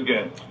nation once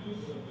again.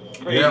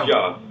 Praise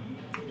God.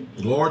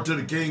 Glory to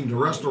the King. The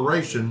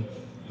restoration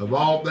of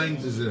all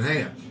things is at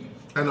hand.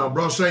 And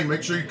Brother Shane,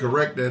 make sure you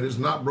correct that. It's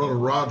not Brother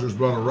Rogers,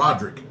 Brother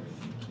Roderick.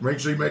 Make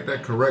sure you make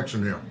that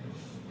correction here.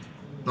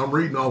 I'm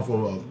reading off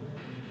of a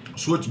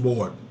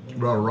switchboard,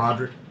 Brother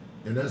Roderick,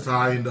 and that's how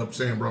I end up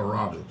saying Brother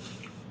Rogers.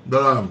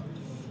 But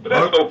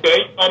that's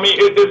okay. I mean,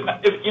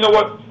 it's you know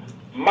what?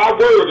 My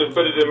word is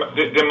better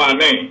than my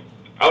name.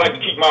 I like to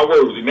keep my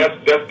words, and that's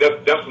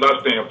what I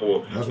stand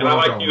for. And I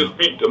like you to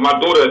speak to my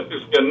daughter.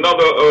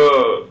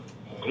 Another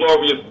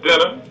glorious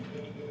dinner.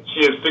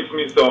 She has fixed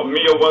me some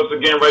meal once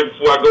again right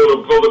before I go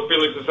to Brother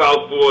Felix's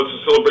house to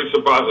celebrate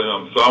Shabbat with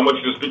him. So I want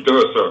you to speak to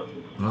her, sir.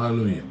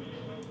 Hallelujah.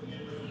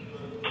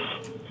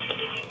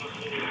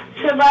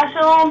 Shabbat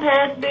shalom,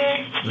 Pastor.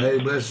 Hey,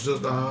 bless you,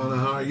 Sister Hannah.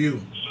 How are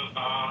you?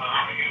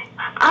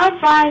 I'm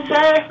fine,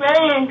 sir.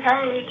 Very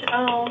encouraged.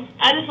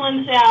 I just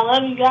wanted to say I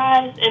love you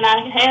guys, and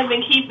I have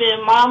been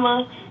keeping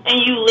Mama and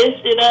you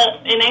lifted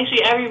up, and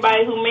actually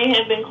everybody who may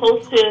have been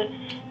close to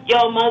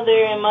your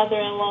mother and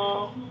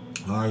mother-in-law.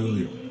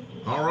 Hallelujah.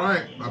 All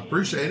right. I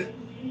appreciate it.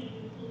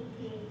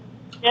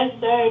 Yes,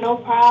 sir. No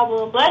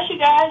problem. Bless you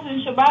guys,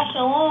 and Shabbat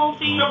shalom.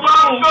 See you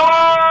Shabbat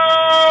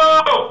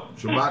shalom!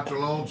 Shabbat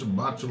shalom,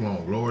 Shabbat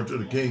shalom. Glory to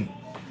the King.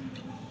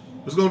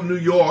 Let's go to New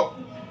York.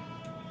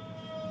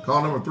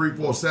 Call number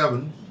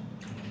 347.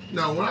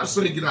 Now, when I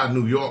say get out of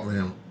New York,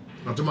 man,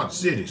 I'm talking about the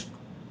cities.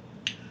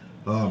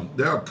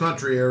 There are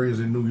country areas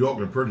in New York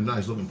that are pretty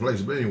nice looking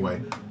places. But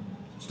anyway,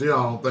 still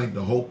I don't think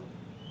the hope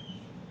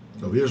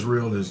of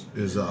Israel is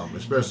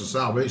especially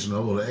salvation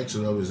of or the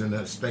exit of is in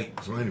that state.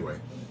 So anyway,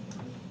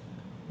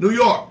 New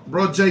York,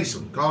 Brother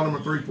Jason, call number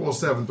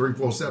 347.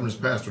 347 is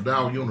Pastor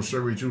Dow. You're on the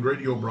Survey 2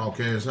 radio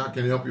broadcast. How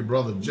can I help you,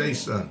 Brother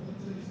Jason?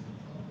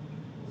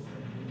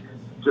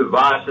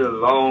 Shabbat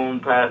shalom,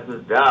 Pastor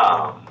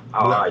Dow.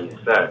 How are you,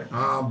 sir?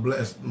 I'm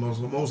blessed,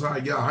 most high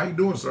God. How you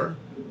doing, sir?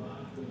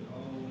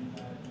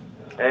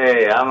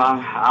 Hey,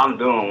 I'm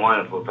doing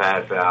wonderful,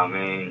 Pastor. I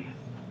mean,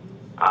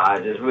 I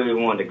just really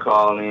wanted to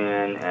call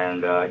in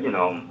and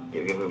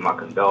give you my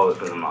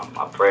condolences and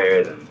my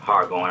prayers and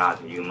heart going out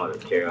to you, Mother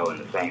Carol, and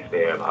the saints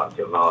there about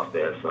your loss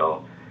there.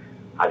 So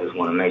I just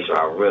want to make sure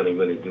I really,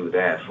 really do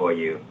that for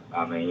you.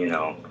 I mean,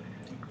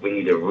 we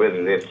need to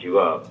really lift you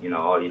up.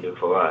 All you do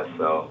for us.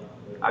 So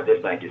I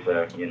just thank you,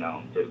 sir.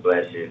 Just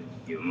bless you,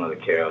 Mother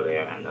Carol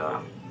there, and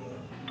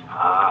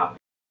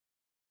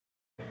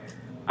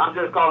I'm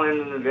just calling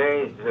in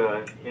today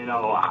to,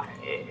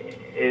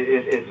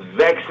 it's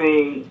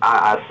vexing.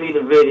 I see the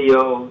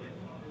videos,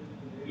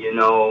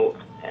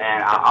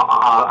 and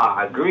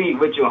I agree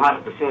with you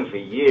 100% for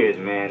years,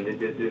 man.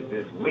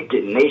 This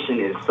wicked nation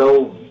is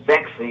so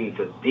vexing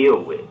to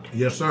deal with.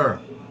 Yes, sir.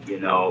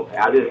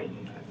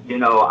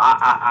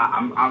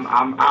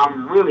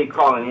 I'm really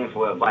calling in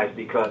for advice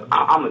because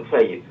I'm gonna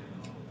tell you,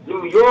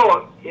 New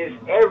York is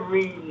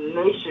every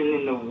nation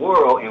in the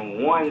world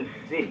in one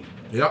city.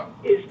 Yep.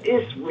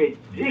 It's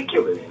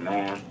ridiculous,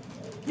 man.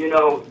 I'm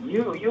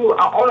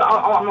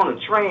on a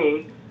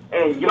train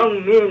and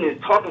young men is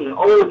talking to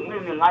old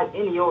women like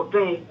any old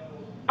thing.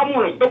 I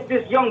want to get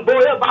this young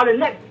boy up by the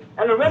neck,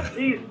 and the rest of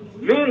these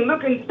men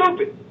looking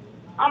stupid.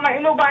 I'm like,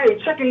 ain't nobody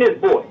checking this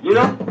boy,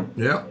 Yeah.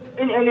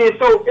 And then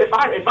so if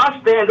I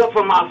stand up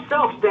for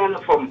myself, stand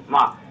up for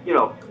my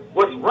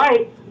what's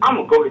right, I'm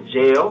gonna go to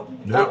jail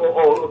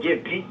or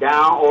get beat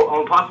down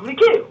or possibly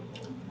killed.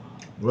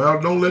 Well,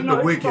 don't let the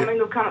wicked. Don't make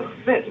no kind of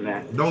sense,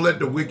 man. Don't let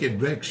the wicked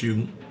vex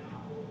you.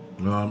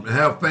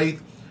 Have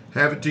faith,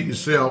 have it to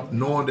yourself,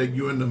 knowing that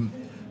you're in the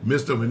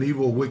midst of an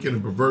evil, wicked,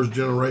 and perverse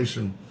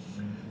generation.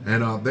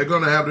 And they're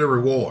going to have their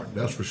reward,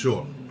 that's for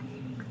sure.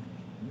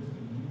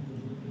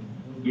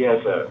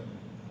 Yes, sir.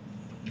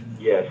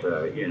 Yes,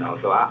 sir. You know,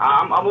 so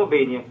I'm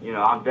obedient. You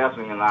know, I'm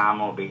definitely in line.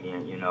 I'm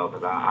obedient, you know,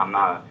 because I'm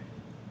not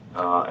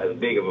as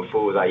big of a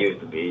fool as I used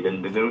to be. The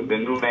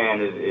new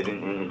man is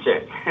in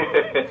check.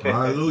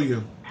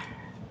 Hallelujah.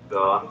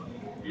 So,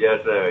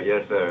 yes, sir.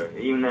 Yes, sir.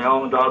 Even their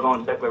own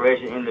doggone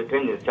Declaration of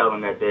Independence tell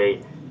them that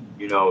they,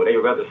 you know, they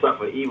rather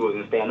suffer evil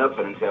than stand up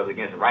for themselves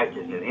against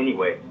righteousness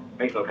anyway.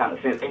 Makes no kind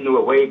of sense. They knew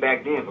it way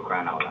back then, for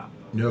crying out loud.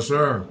 Yes,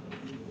 sir.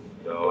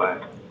 So,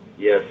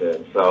 yes,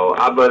 sir. So,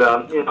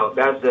 you know,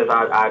 that's just,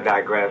 I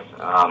digress,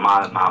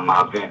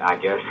 my vent, I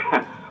guess.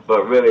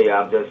 But really,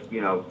 I'm just,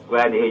 you know,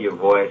 glad to hear your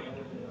voice.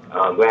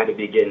 Glad to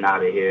be getting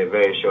out of here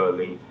very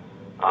shortly.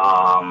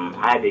 I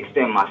had to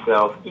extend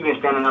myself, even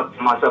standing up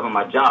for myself in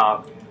my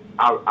job.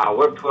 I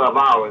worked 12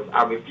 hours.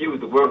 I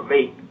refused to work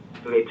late.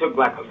 So they took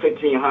like a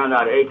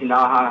 $1,500 to $1,800,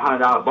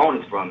 $100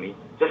 bonus from me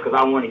just because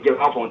I wanted to get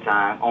off on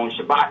time on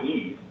Shabbat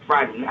Eve,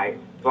 Friday night,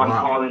 so I can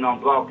call in on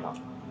Blog Talk.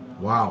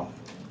 Wow.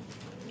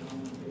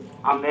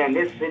 Man,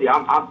 this city,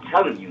 I'm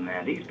telling you,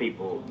 man, these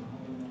people,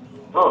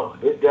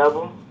 this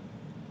devil.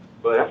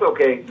 But that's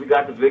okay. We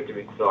got the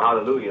victory, so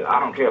hallelujah. I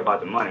don't care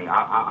about the money.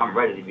 I'm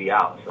ready to be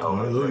out, so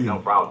no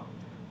problem.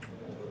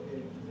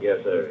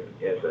 Yes, sir.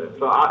 Yes, sir.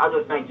 So I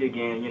just thank you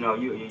again. You know,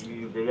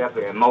 you did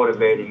effort and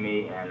motivated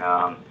me, and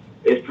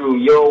it's through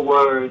your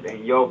words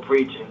and your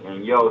preaching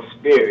and your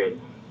spirit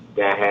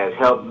that has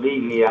helped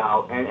lead me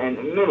out, and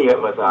many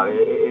of us out.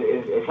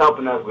 It's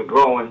helping us with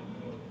growing,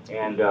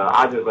 and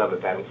I just love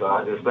it, Pastor. So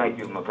I just thank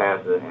you, my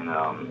pastor,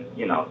 and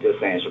you know, just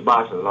saying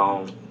Shabbat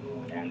Shalom,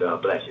 and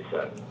bless you,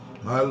 sir.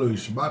 Hallelujah.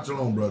 Shabbat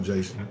Shalom, Brother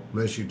Jason.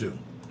 Bless you too.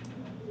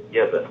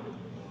 Yes, sir.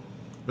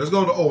 Let's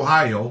go to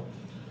Ohio.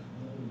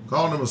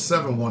 Call number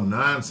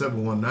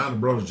 719-719. The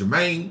brother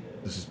Jermaine.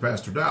 This is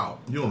Pastor Dow.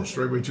 You're on the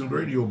Straightway 2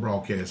 radio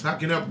broadcast. How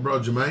can I help you,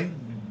 Brother Jermaine?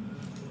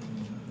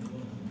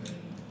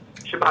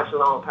 Shabbat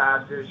Shalom,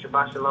 Pastor.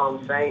 Shabbat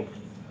Shalom, Saints.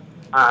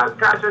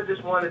 Pastor, I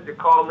just wanted to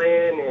call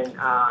in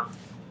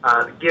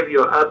and give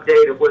you an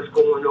update of what's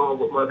going on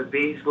with Mother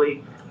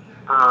Beasley.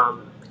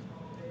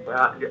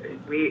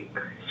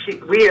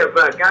 We have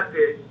got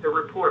the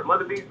report.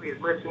 Mother Beasley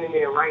is listening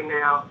in right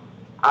now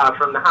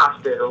from the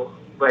hospital,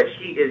 but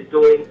she is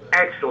doing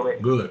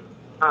excellent. Good.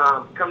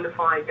 Come to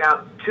find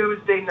out,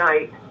 Tuesday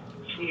night,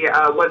 she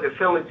wasn't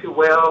feeling too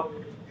well,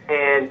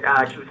 and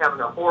she was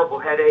having a horrible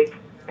headache,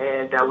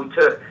 and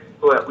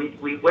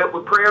we went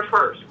with prayer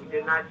first. We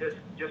did not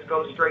just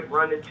go straight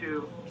running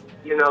to,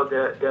 you know,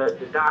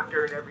 the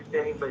doctor and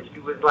everything, but she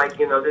was like,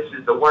 you know, this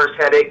is the worst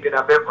headache that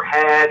I've ever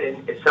had,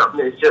 and it's something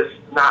that's just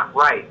not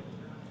right.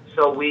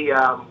 So we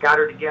got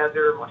her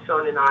together, my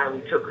son and I, and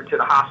we took her to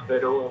the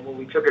hospital. And when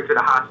we took her to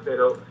the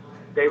hospital,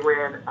 they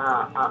ran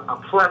a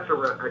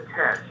plethora of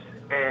tests.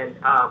 And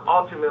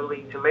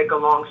ultimately, to make a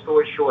long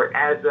story short,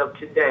 as of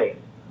today,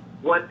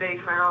 what they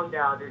found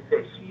out is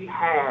that she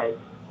had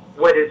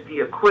what is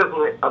the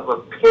equivalent of a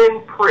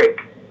pinprick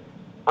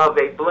of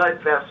a blood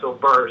vessel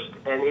burst.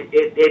 And it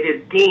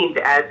is deemed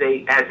as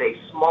a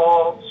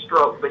small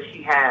stroke, but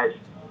she has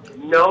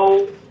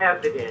no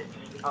evidence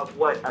of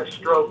what a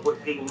stroke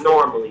would be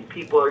normally.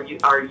 People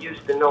are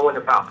used to knowing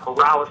about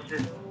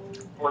paralysis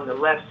on the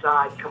left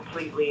side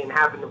completely and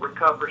having to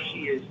recover.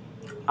 She is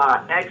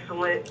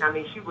excellent. I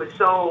mean, she was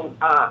so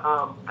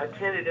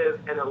attentive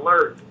and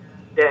alert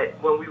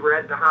that when we were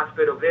at the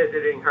hospital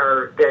visiting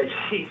her, that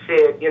she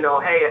said, you know,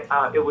 hey,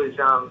 it was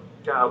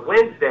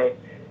Wednesday,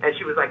 and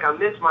she was like, I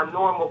missed my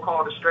normal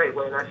call to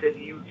Straightway. And I said, do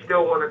you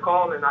still want to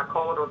call? And I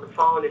called on the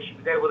phone, and she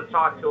was able to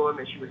talk to him,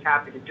 and she was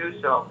happy to do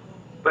so.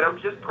 But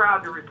I'm just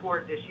proud to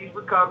report that she's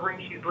recovering,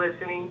 she's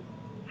listening,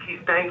 she's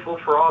thankful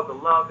for all the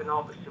love and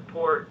all the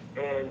support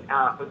and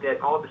that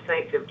all the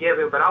saints have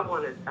given. But I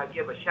want to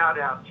give a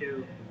shout-out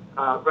to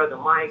Brother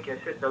Mike and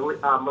Sister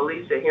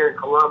Melissa here in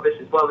Columbus,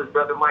 as well as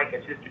Brother Mike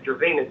and Sister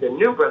Dravina, the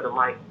new Brother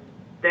Mike.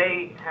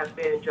 They have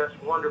been just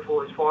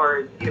wonderful as far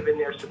as giving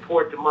their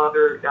support to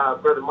Mother.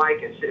 Brother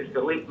Mike and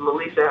Sister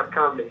Melissa have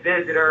come to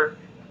visit her,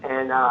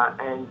 and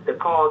the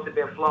calls have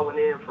been flowing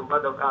in from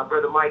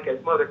Brother Mike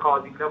as Mother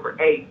calls him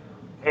number 8.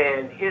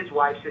 And his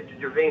wife, Sister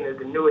Dravina,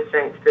 the newest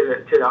saints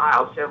to the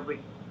Ohio Assembly.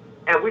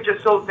 And we're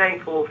just so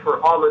thankful for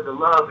all of the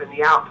love and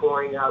the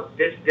outpouring.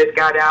 This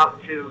got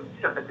out to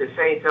the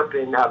saints up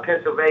in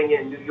Pennsylvania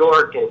and New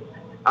York. And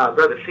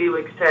Brother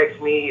Felix texted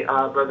me,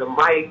 Brother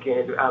Mike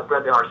and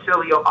Brother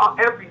Arcilio.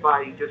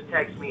 Everybody just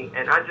texted me.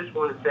 And I just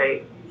want to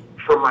say,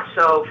 for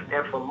myself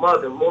and for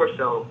Mother more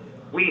so,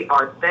 we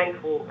are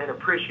thankful and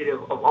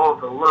appreciative of all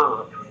the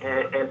love.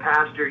 And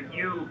Pastor,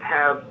 you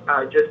have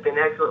just been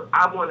excellent.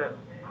 I want to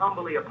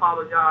humbly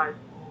apologize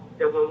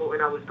that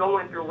when I was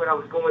going through what I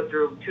was going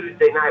through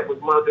Tuesday night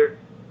with Mother,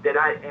 that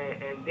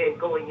and then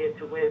going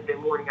into Wednesday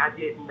morning, I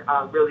didn't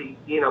really,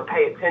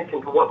 pay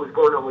attention to what was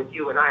going on with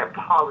you, and I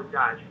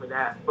apologize for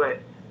that. But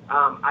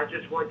I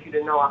just want you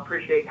to know I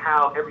appreciate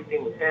how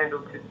everything was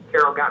handled.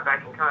 Carol got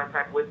back in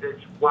contact with us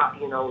while,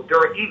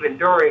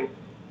 during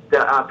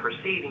the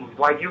proceedings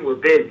while you were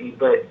busy.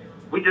 But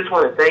we just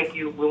want to thank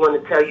you. We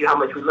want to tell you how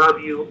much we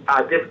love you.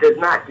 This does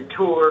not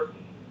detour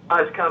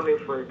us coming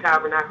for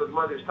Tabernacle's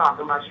Mother's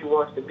talking about she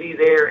wants to be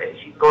there, and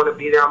she's going to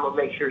be there. I'm going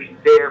to make sure she's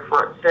there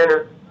front and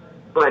center.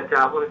 But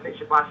I want to say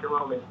Shabbat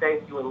Shalom and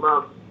thank you and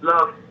love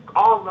to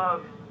all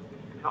the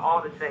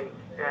saints.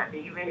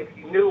 Even if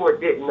you knew or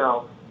didn't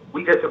know,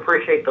 we just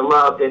appreciate the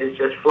love that has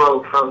just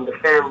flowed from the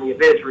family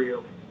of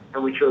Israel,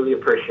 and we truly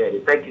appreciate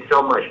it. Thank you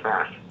so much,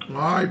 Pastor. All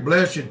right,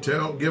 bless you.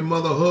 Give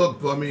Mother a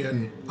hug for me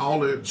and all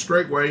the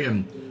straight way,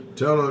 and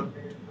tell her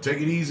take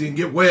it easy and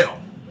get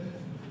well.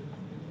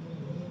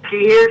 She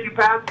hears you,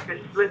 Pastor, because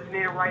she's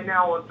listening right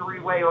now on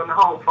three-way on the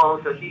home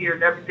phone, so she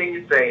hears everything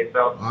you're saying.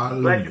 So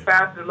bless you,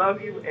 Pastor.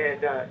 Love you,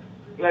 and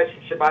bless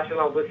you. Shabbat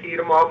Shalom. We'll see you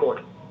tomorrow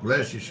morning.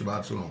 Bless you.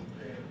 Shabbat Shalom.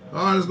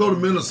 All right, let's go to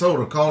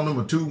Minnesota. Call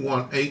number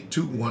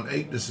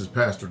 218-218. This is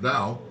Pastor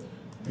Dow.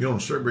 You're on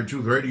the Strawberry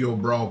Truth Radio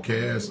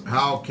broadcast.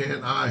 How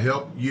can I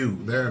help you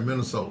there in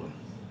Minnesota?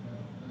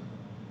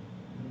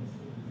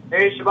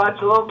 Hey, Shabbat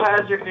Shalom,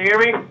 Pastor. Can you hear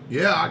me?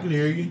 Yeah, I can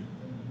hear you.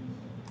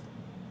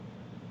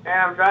 And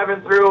I'm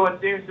driving through what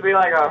seems to be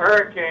like a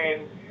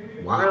hurricane.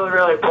 Wow. Really,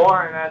 really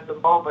boring at the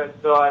moment,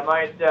 so I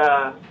might,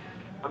 I'm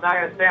not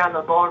going to stay on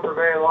the phone for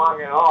very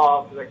long at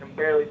all because I can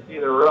barely see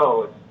the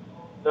road.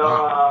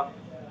 So,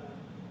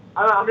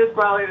 I'm just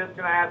probably just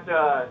going to have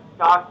to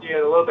talk to you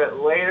a little bit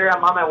later.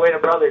 I'm on my way to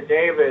Brother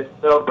David.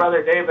 So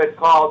Brother David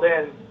called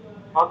in.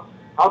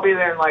 I'll be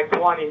there in like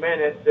 20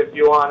 minutes if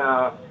you want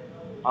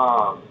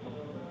to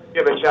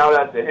give a shout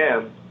out to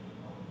him.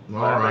 All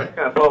right. I'm just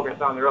going to focus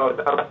on the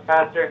road.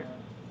 Pastor?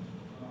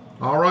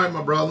 All right,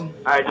 my brother. All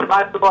right,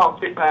 Shabbat Shalom,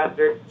 too,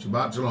 Pastor.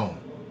 Shabbat Shalom.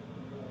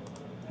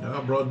 Now,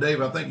 Brother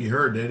Dave, I think you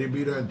heard that. He'll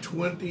be there in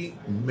 20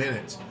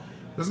 minutes.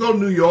 Let's go to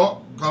New York.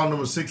 Call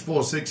number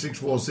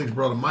 646-646.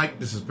 Brother Mike,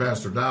 this is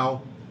Pastor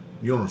Dow.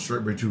 You're on the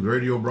Strawberry Truth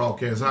Radio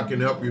broadcast. How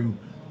can I help you,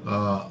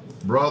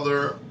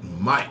 Brother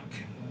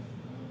Mike?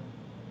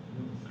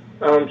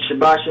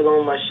 Shabbat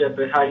Shalom, my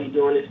shepherd. How you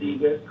doing this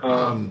evening?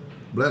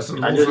 Blessed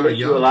I just miss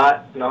you a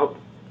lot. No.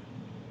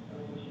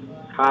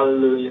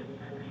 Hallelujah.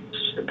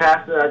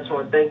 Pastor, I just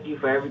want to thank you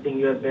for everything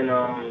you have been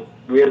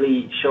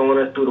really showing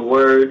us through the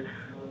Word,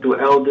 through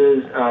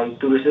elders,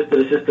 through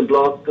the sister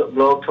blog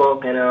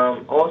talk, and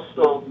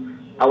also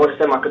I want to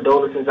send my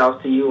condolences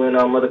out to you and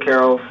Mother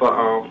Carol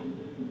for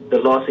the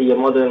loss of your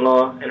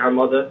mother-in-law and her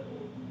mother.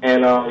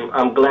 And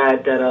I'm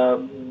glad that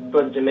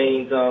Brother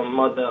Jermaine's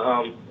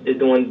mother is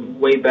doing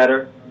way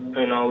better.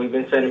 You know, we've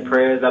been sending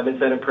prayers. I've been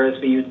sending prayers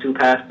for you too,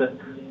 Pastor.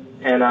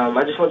 And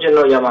I just want you to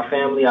know you're my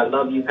family. I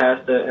love you,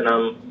 Pastor, and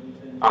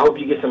I hope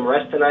you get some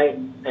rest tonight.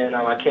 And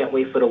I can't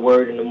wait for the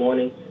Word in the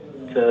morning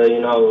to,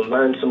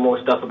 learn some more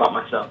stuff about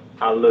myself.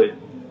 Hallelujah.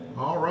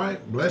 All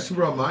right. Bless you,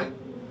 Brother Mike.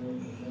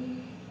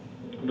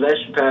 Bless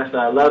you, Pastor.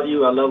 I love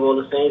you. I love all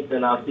the saints,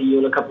 and I'll see you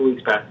in a couple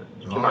weeks, Pastor.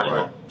 All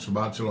right.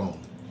 Shabbat Shalom.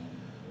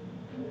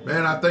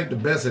 Man, I think the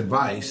best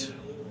advice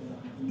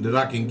that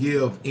I can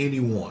give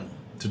anyone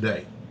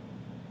today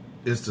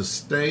is to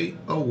stay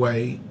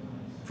away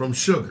from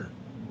sugar.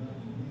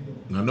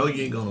 And I know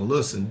you ain't going to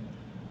listen.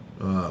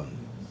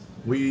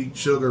 We eat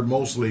sugar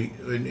mostly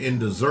in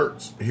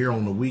desserts here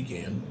on the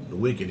weekend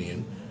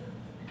end.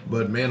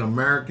 But, man,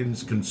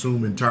 Americans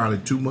consume entirely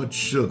too much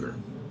sugar.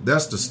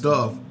 That's the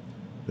stuff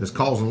that's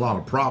causing a lot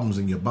of problems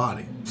in your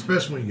body,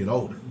 especially when you get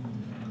older.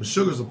 Because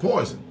sugar's a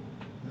poison.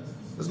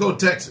 Let's go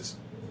to Texas.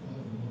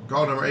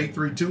 Call number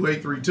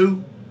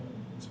 832-832.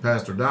 It's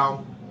Pastor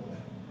Dow.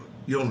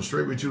 You're on the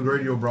Straight With You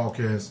radio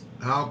broadcast.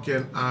 How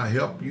can I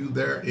help you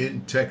there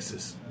in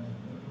Texas?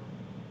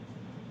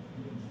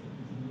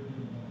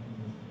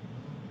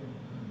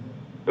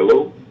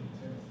 Hello?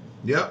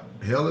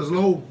 Yep, hell is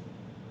low.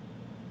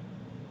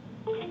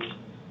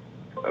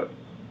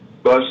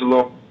 Shabbat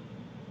Shalom.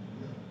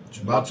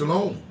 Shabbat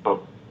Shalom.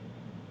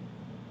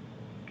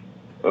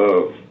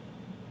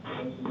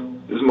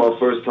 This is my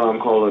first time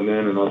calling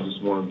in, and I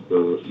just wanted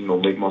to,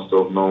 make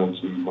myself known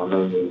to you. My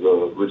name is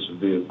Richard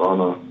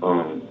Villafana.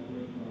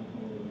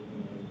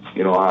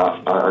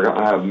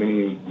 I have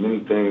many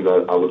things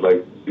I would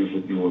like to speak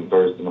with you in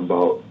person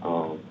about.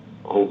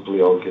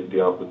 Hopefully I'll get the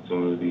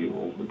opportunity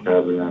over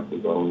Tabernacles.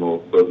 I don't know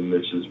if Brother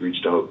Mitch has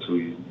reached out to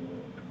you,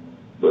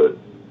 but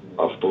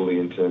I fully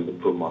intend to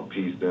put my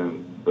piece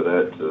in for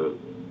that to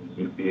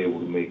be able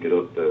to make it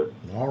up there.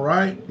 All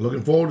right.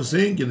 Looking forward to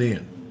seeing you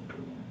then.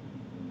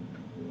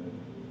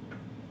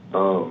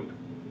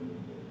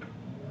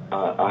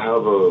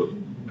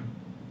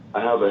 I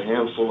have a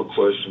handful of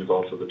questions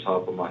off of the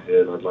top of my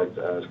head. I'd like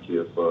to ask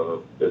you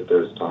if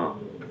there's time.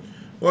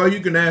 Well, you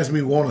can ask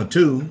me one or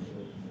two,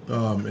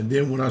 and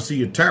then when I see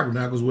your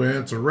Tabernacles, we'll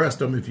answer the rest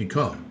of them if you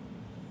come.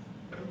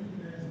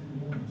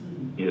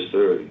 Yes,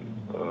 sir.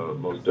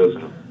 Most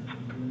definitely.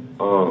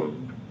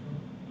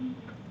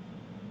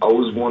 I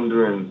was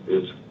wondering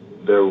if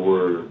there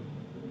were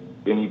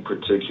any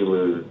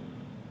particular,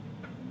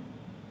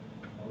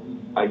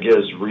 I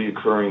guess,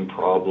 reoccurring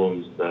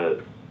problems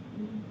that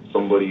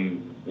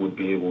somebody would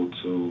be able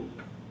to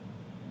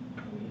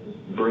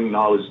bring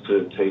knowledge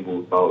to the table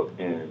about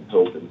and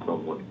help in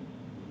some way.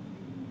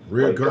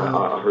 Like,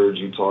 I heard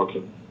you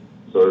talking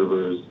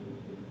servers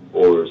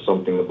or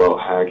something about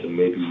hacking,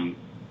 maybe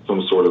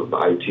some sort of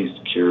IT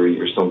security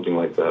or something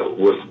like that.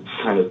 What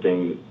kind of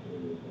thing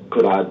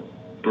could I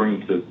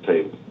bring to the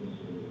table?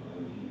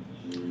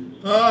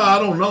 I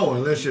don't know,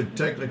 unless you're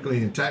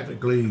technically and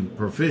tactically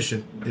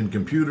proficient in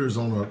computers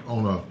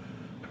on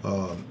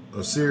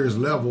a serious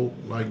level,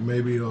 like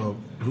maybe who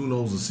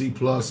knows, a C+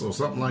 or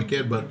something like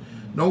that. But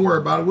don't worry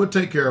about it. We'll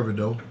take care of it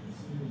though.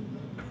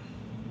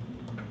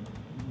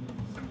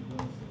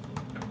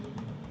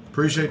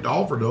 Appreciate the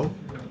offer though.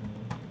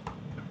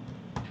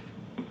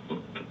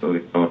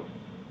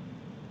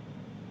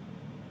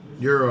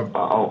 You're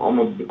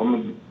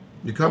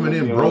you're coming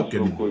in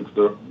broken. Quick,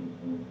 sir.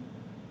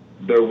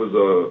 There was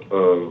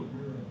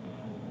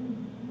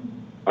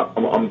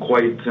I'm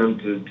quite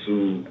tempted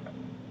to.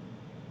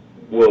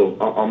 Well,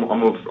 I'm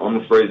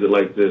gonna phrase it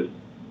like this.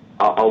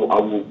 I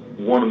will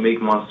want to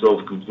make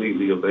myself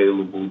completely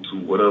available to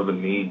whatever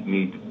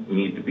need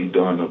to be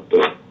done up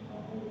there.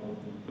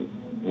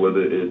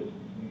 Whether it's,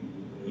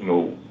 you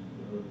know,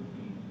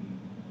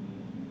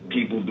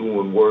 people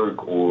doing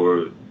work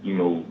or, you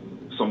know,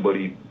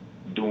 somebody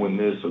doing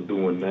this or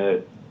doing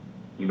that.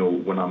 You know,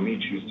 when I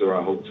meet you, sir,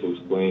 I hope to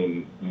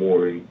explain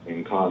more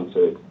in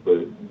context,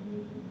 but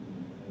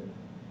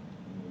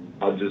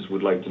I just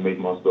would like to make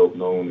myself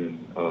known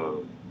and,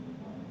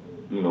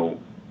 you know,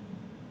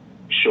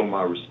 show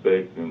my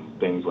respect and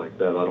things like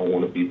that. I don't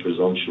want to be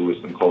presumptuous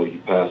and call you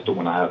pastor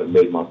when I haven't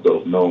made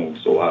myself known.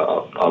 So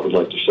I would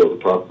like to show the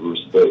proper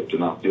respect,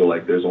 and I feel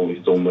like there's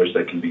only so much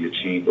that can be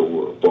achieved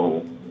over a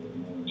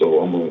phone.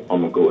 So I'm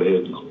gonna go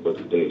ahead and call it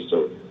a day,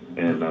 sir.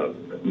 And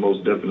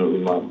most definitely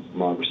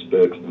my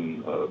respects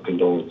and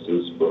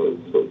condolences for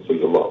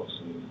your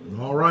loss.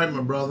 All right,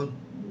 my brother.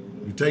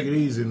 You take it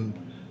easy and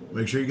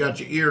make sure you got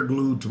your ear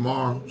glued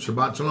tomorrow.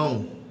 Shabbat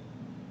shalom.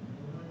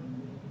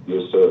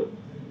 Yes, sir.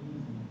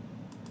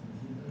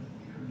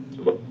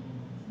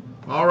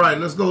 All right,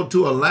 let's go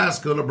to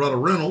Alaska to Brother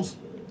Reynolds.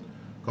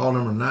 Call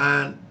number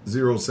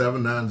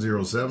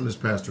 907-907. This is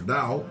Pastor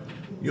Dow.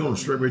 You're on the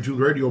Straight Ray Truth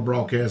Radio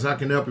broadcast. How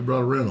can I help you,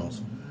 Brother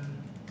Reynolds?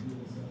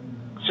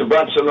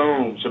 Shabbat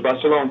shalom. Shabbat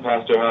shalom,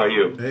 Pastor. How are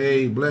you?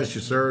 Hey, bless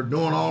you, sir.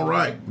 Doing all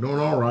right. Doing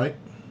all right.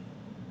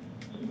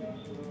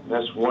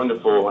 That's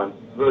wonderful. I'm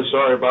really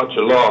sorry about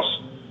your loss.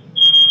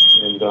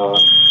 And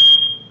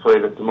pray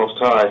that the Most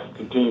High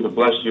continue to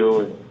bless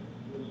you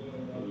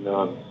and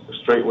the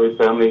Straightway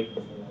family.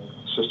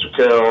 Sister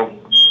Carol,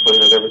 pray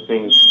that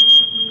everything's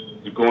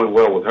going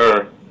well with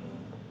her.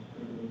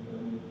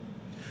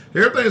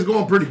 Everything's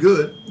going pretty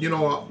good. You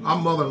know, our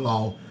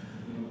mother-in-law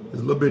is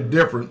a little bit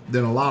different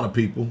than a lot of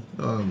people.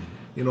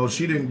 You know,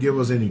 she didn't give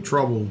us any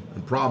trouble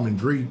and problem and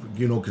grief,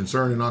 you know,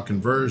 concerning our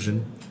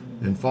conversion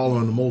and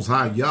following the Most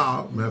High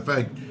Yah. Matter of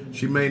fact,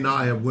 she may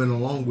not have went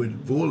along with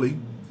it fully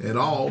at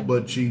all,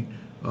 but she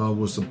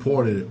was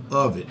supportive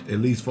of it, at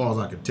least as far as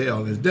I could tell.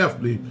 And it's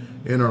definitely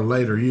in her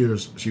later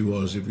years she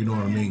was, if you know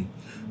what I mean.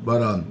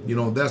 But, you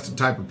know, that's the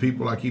type of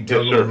people I keep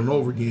telling over and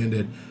over again,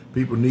 that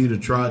people need to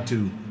try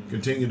to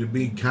continue to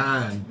be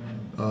kind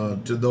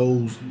to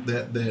those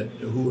that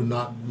who are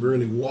not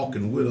really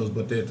walking with us,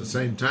 but at the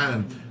same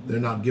time, they're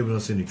not giving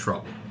us any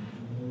trouble.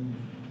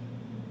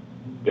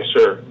 Yes,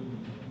 sir.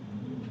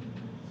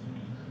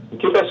 And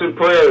keep us in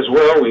prayer as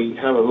well. We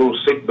have a little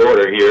sick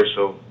daughter here,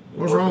 so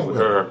what's wrong with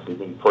her? We've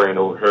been praying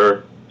over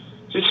her.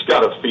 She's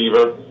got a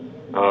fever.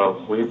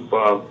 We've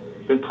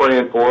been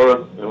praying for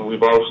her, and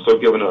we've also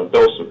given her a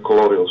dose of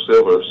colloidal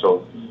silver.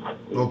 So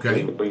we're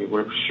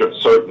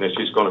certain that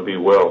she's going to be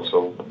well.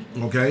 So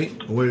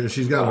well,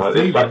 she's got a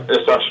fever.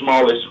 It's our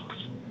smallest.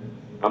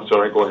 I'm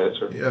sorry. Go ahead,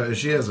 sir. Yeah, if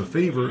she has a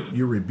fever,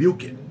 you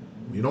rebuke it.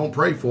 You don't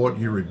pray for it.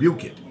 You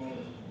rebuke it.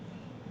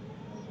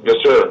 Yes,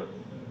 sir.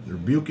 You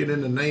rebuke it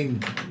in the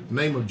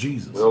name of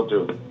Jesus. Will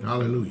do.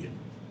 Hallelujah.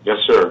 Yes,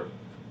 sir.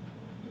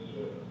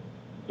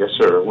 Yes,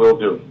 sir. Will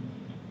do.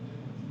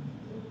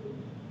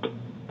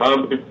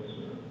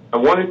 I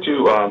wanted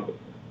to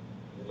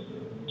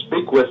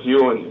speak with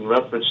you in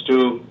reference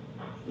to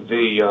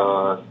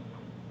the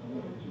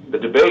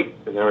debate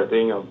and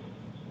everything. I'm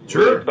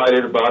really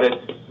excited about it.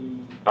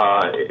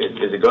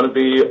 Is it going to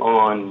be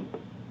on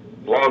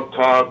Blog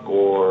Talk,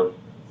 or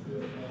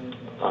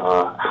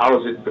how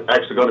is it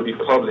actually going to be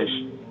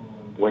published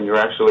when you're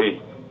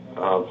actually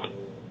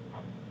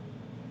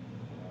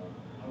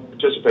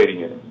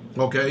participating in it?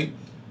 Okay.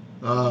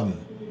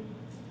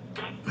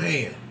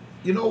 Man,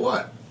 you know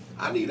what?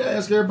 I need to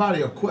ask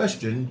everybody a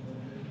question.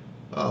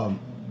 Let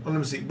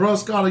me see. Brother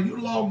Scott, are you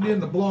logged in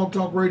to Blog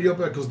Talk Radio?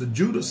 Because the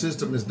Judah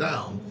system is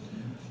down.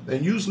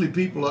 And usually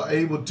people are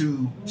able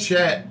to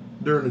chat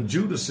during the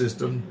Judah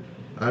system.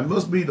 It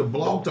must be the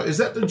Blog Talk. Is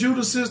that the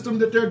Judah system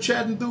that they're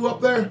chatting through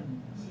up there?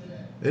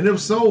 And if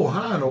so,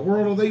 how in the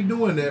world are they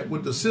doing that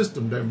with the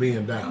system that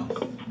being down?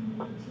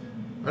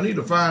 I need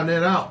to find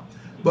that out.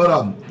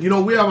 But, you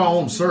know, we have our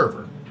own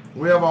server.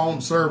 We have our own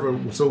server.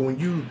 So when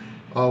you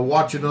are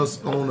watching us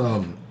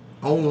on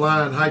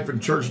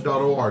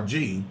online-church.org.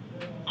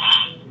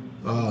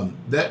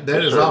 That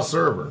is our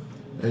server.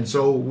 And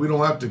so we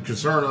don't have to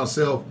concern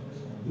ourselves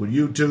with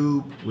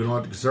YouTube. We don't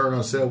have to concern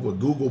ourselves with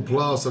Google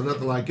Plus or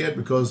nothing like that,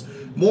 because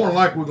more than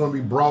likely we're going to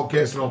be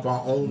broadcasting off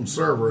our own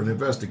server. And if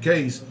that's the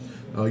case,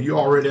 you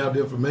already have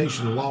the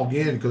information to log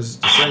in, because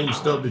it's the same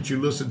stuff that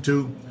you listen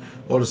to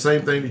or the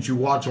same thing that you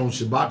watch on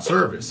Shabbat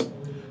service.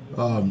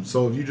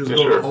 So if you just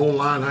go to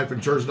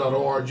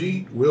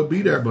online-church.org, we'll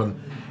be there. But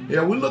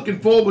yeah, we're looking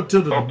forward to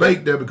the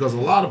debate there, because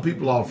a lot of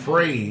people are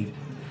afraid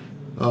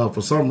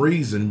for some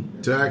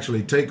reason to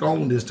actually take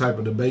on this type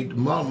of debate. A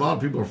lot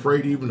of people are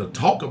afraid even to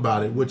talk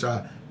about it, which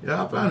I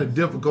find it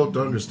difficult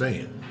to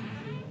understand.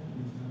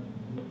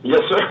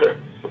 Yes, sir.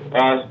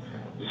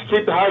 Just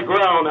keep the high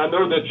ground. I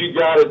know that you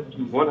got it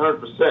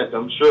 100%.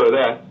 I'm sure of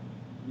that.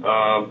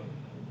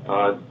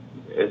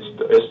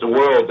 It's the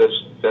world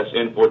that's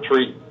in for a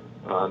treat.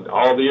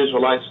 All the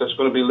Israelites that's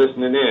going to be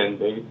listening in,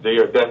 they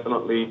are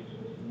definitely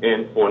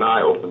in for an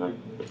eye opener.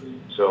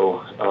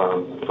 So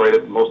pray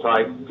that the Most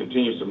High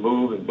continues to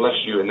move and bless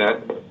you in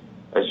that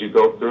as you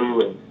go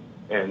through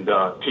and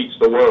teach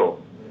the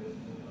world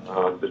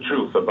the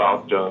truth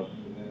about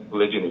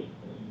polygyny.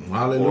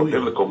 Hallelujah. Or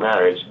biblical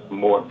marriage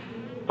more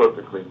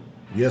perfectly.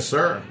 Yes,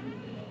 sir.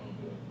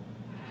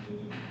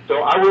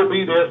 So I will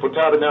be there for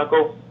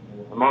Tabernacle.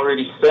 I'm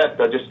already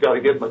set. I just got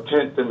to get my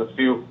tent and a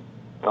few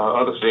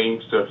other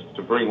things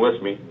to bring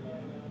with me.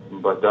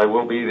 But I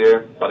will be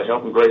there by the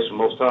help and grace of the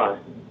Most High.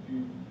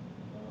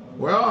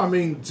 Well, I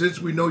mean, since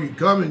we know you're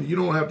coming, you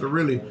don't have to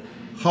really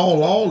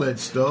haul all that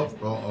stuff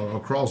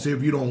across here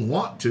if you don't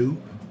want to.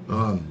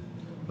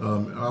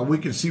 We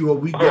can see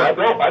what we got.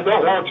 I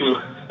don't want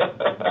to.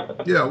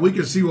 Yeah, we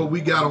can see what we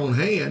got on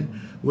hand,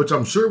 which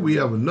I'm sure we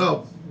have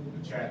enough.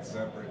 The chat's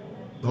separate.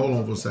 Hold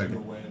on for a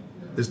second.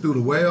 It's through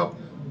the web?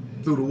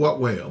 Through the what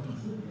web?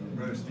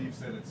 Brother Steve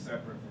said it's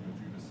separate from the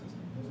Judah system.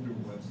 It's through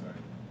the website.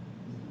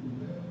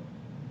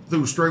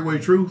 Through Straightway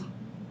Truth?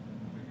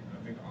 I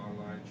think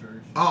online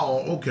church.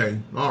 Oh, okay.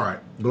 All right.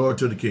 Glory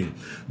to the King.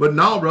 But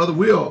now, brother,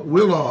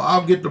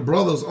 I'll get the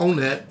brothers on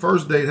that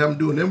first day and have them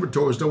do an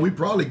inventory stuff. We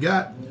probably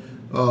got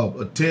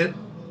a tent,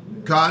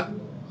 cot,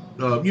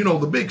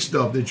 the big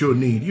stuff that you'll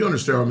need. You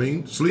understand what I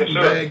mean? Sleeping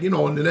bag, and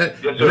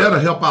that'll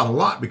help out a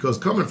lot, because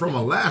coming from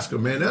Alaska,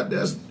 man,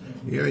 that's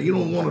you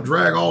don't want to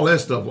drag all that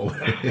stuff over.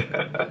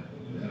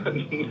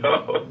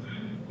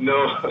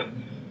 No.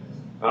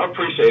 I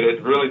appreciate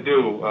it, really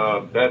do.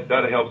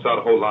 That helps out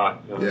a whole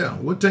lot. Yeah,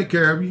 we'll take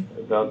care of you.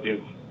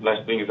 The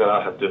last thing is that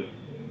I have to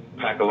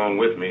pack along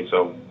with me.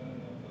 So,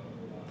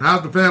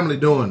 how's the family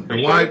doing?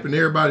 The wife and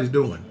everybody's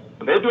doing?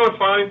 They're doing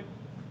fine.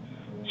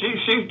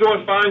 She's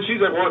doing fine.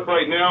 She's at work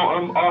right now.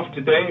 I'm off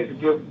today to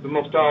give the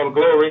Most High all the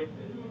glory.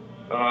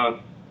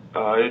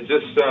 It's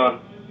just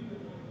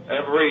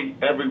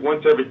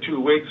once every 2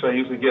 weeks I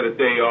usually get a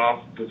day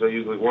off, because I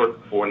usually work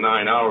for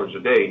 9 hours a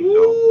day. So I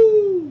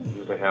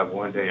usually have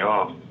one day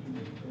off.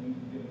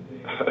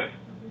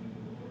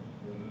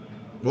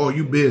 Boy,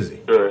 you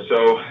busy. Sure.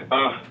 So,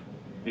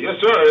 yes,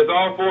 sir. It's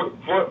all for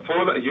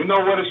you know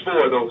what it's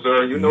for, though,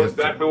 sir. You know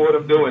exactly what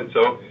I'm doing.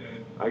 So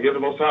I give the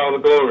Most High all the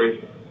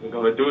glory. We're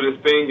going to do this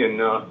thing and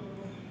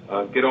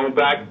get on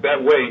back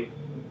that way.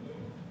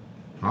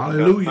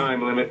 Hallelujah.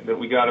 Time limit that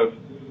we got to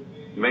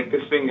make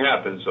this thing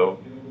happen. So,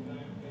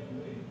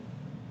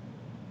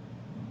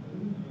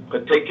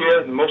 but take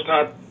care. The Most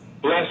High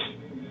bless,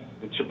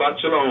 and Shabbat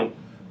Shalom.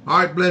 All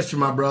right, bless you,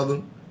 my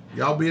brother.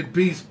 Y'all be at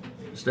peace.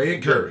 Stay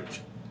encouraged.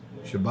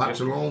 Shabbat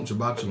Shalom.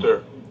 Shabbat Shalom.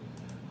 Sir.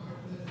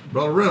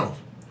 Brother Reynolds,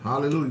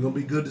 hallelujah. Going to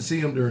be good to see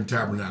him during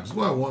Tabernacles.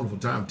 What a wonderful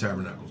time,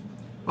 Tabernacles.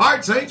 All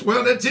right, saints.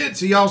 Well, that's it.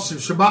 See y'all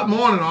Shabbat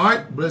morning, all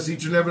right? Bless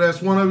each and every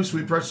last one of you,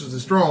 sweet, precious,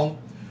 and strong.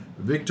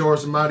 The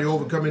victorious and mighty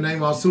overcoming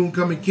name, our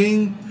soon-coming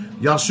King,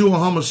 Yahshua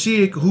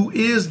HaMashiach, who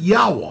is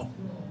Yahweh.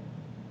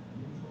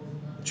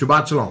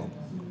 Shabbat Shalom.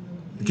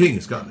 The King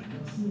is coming.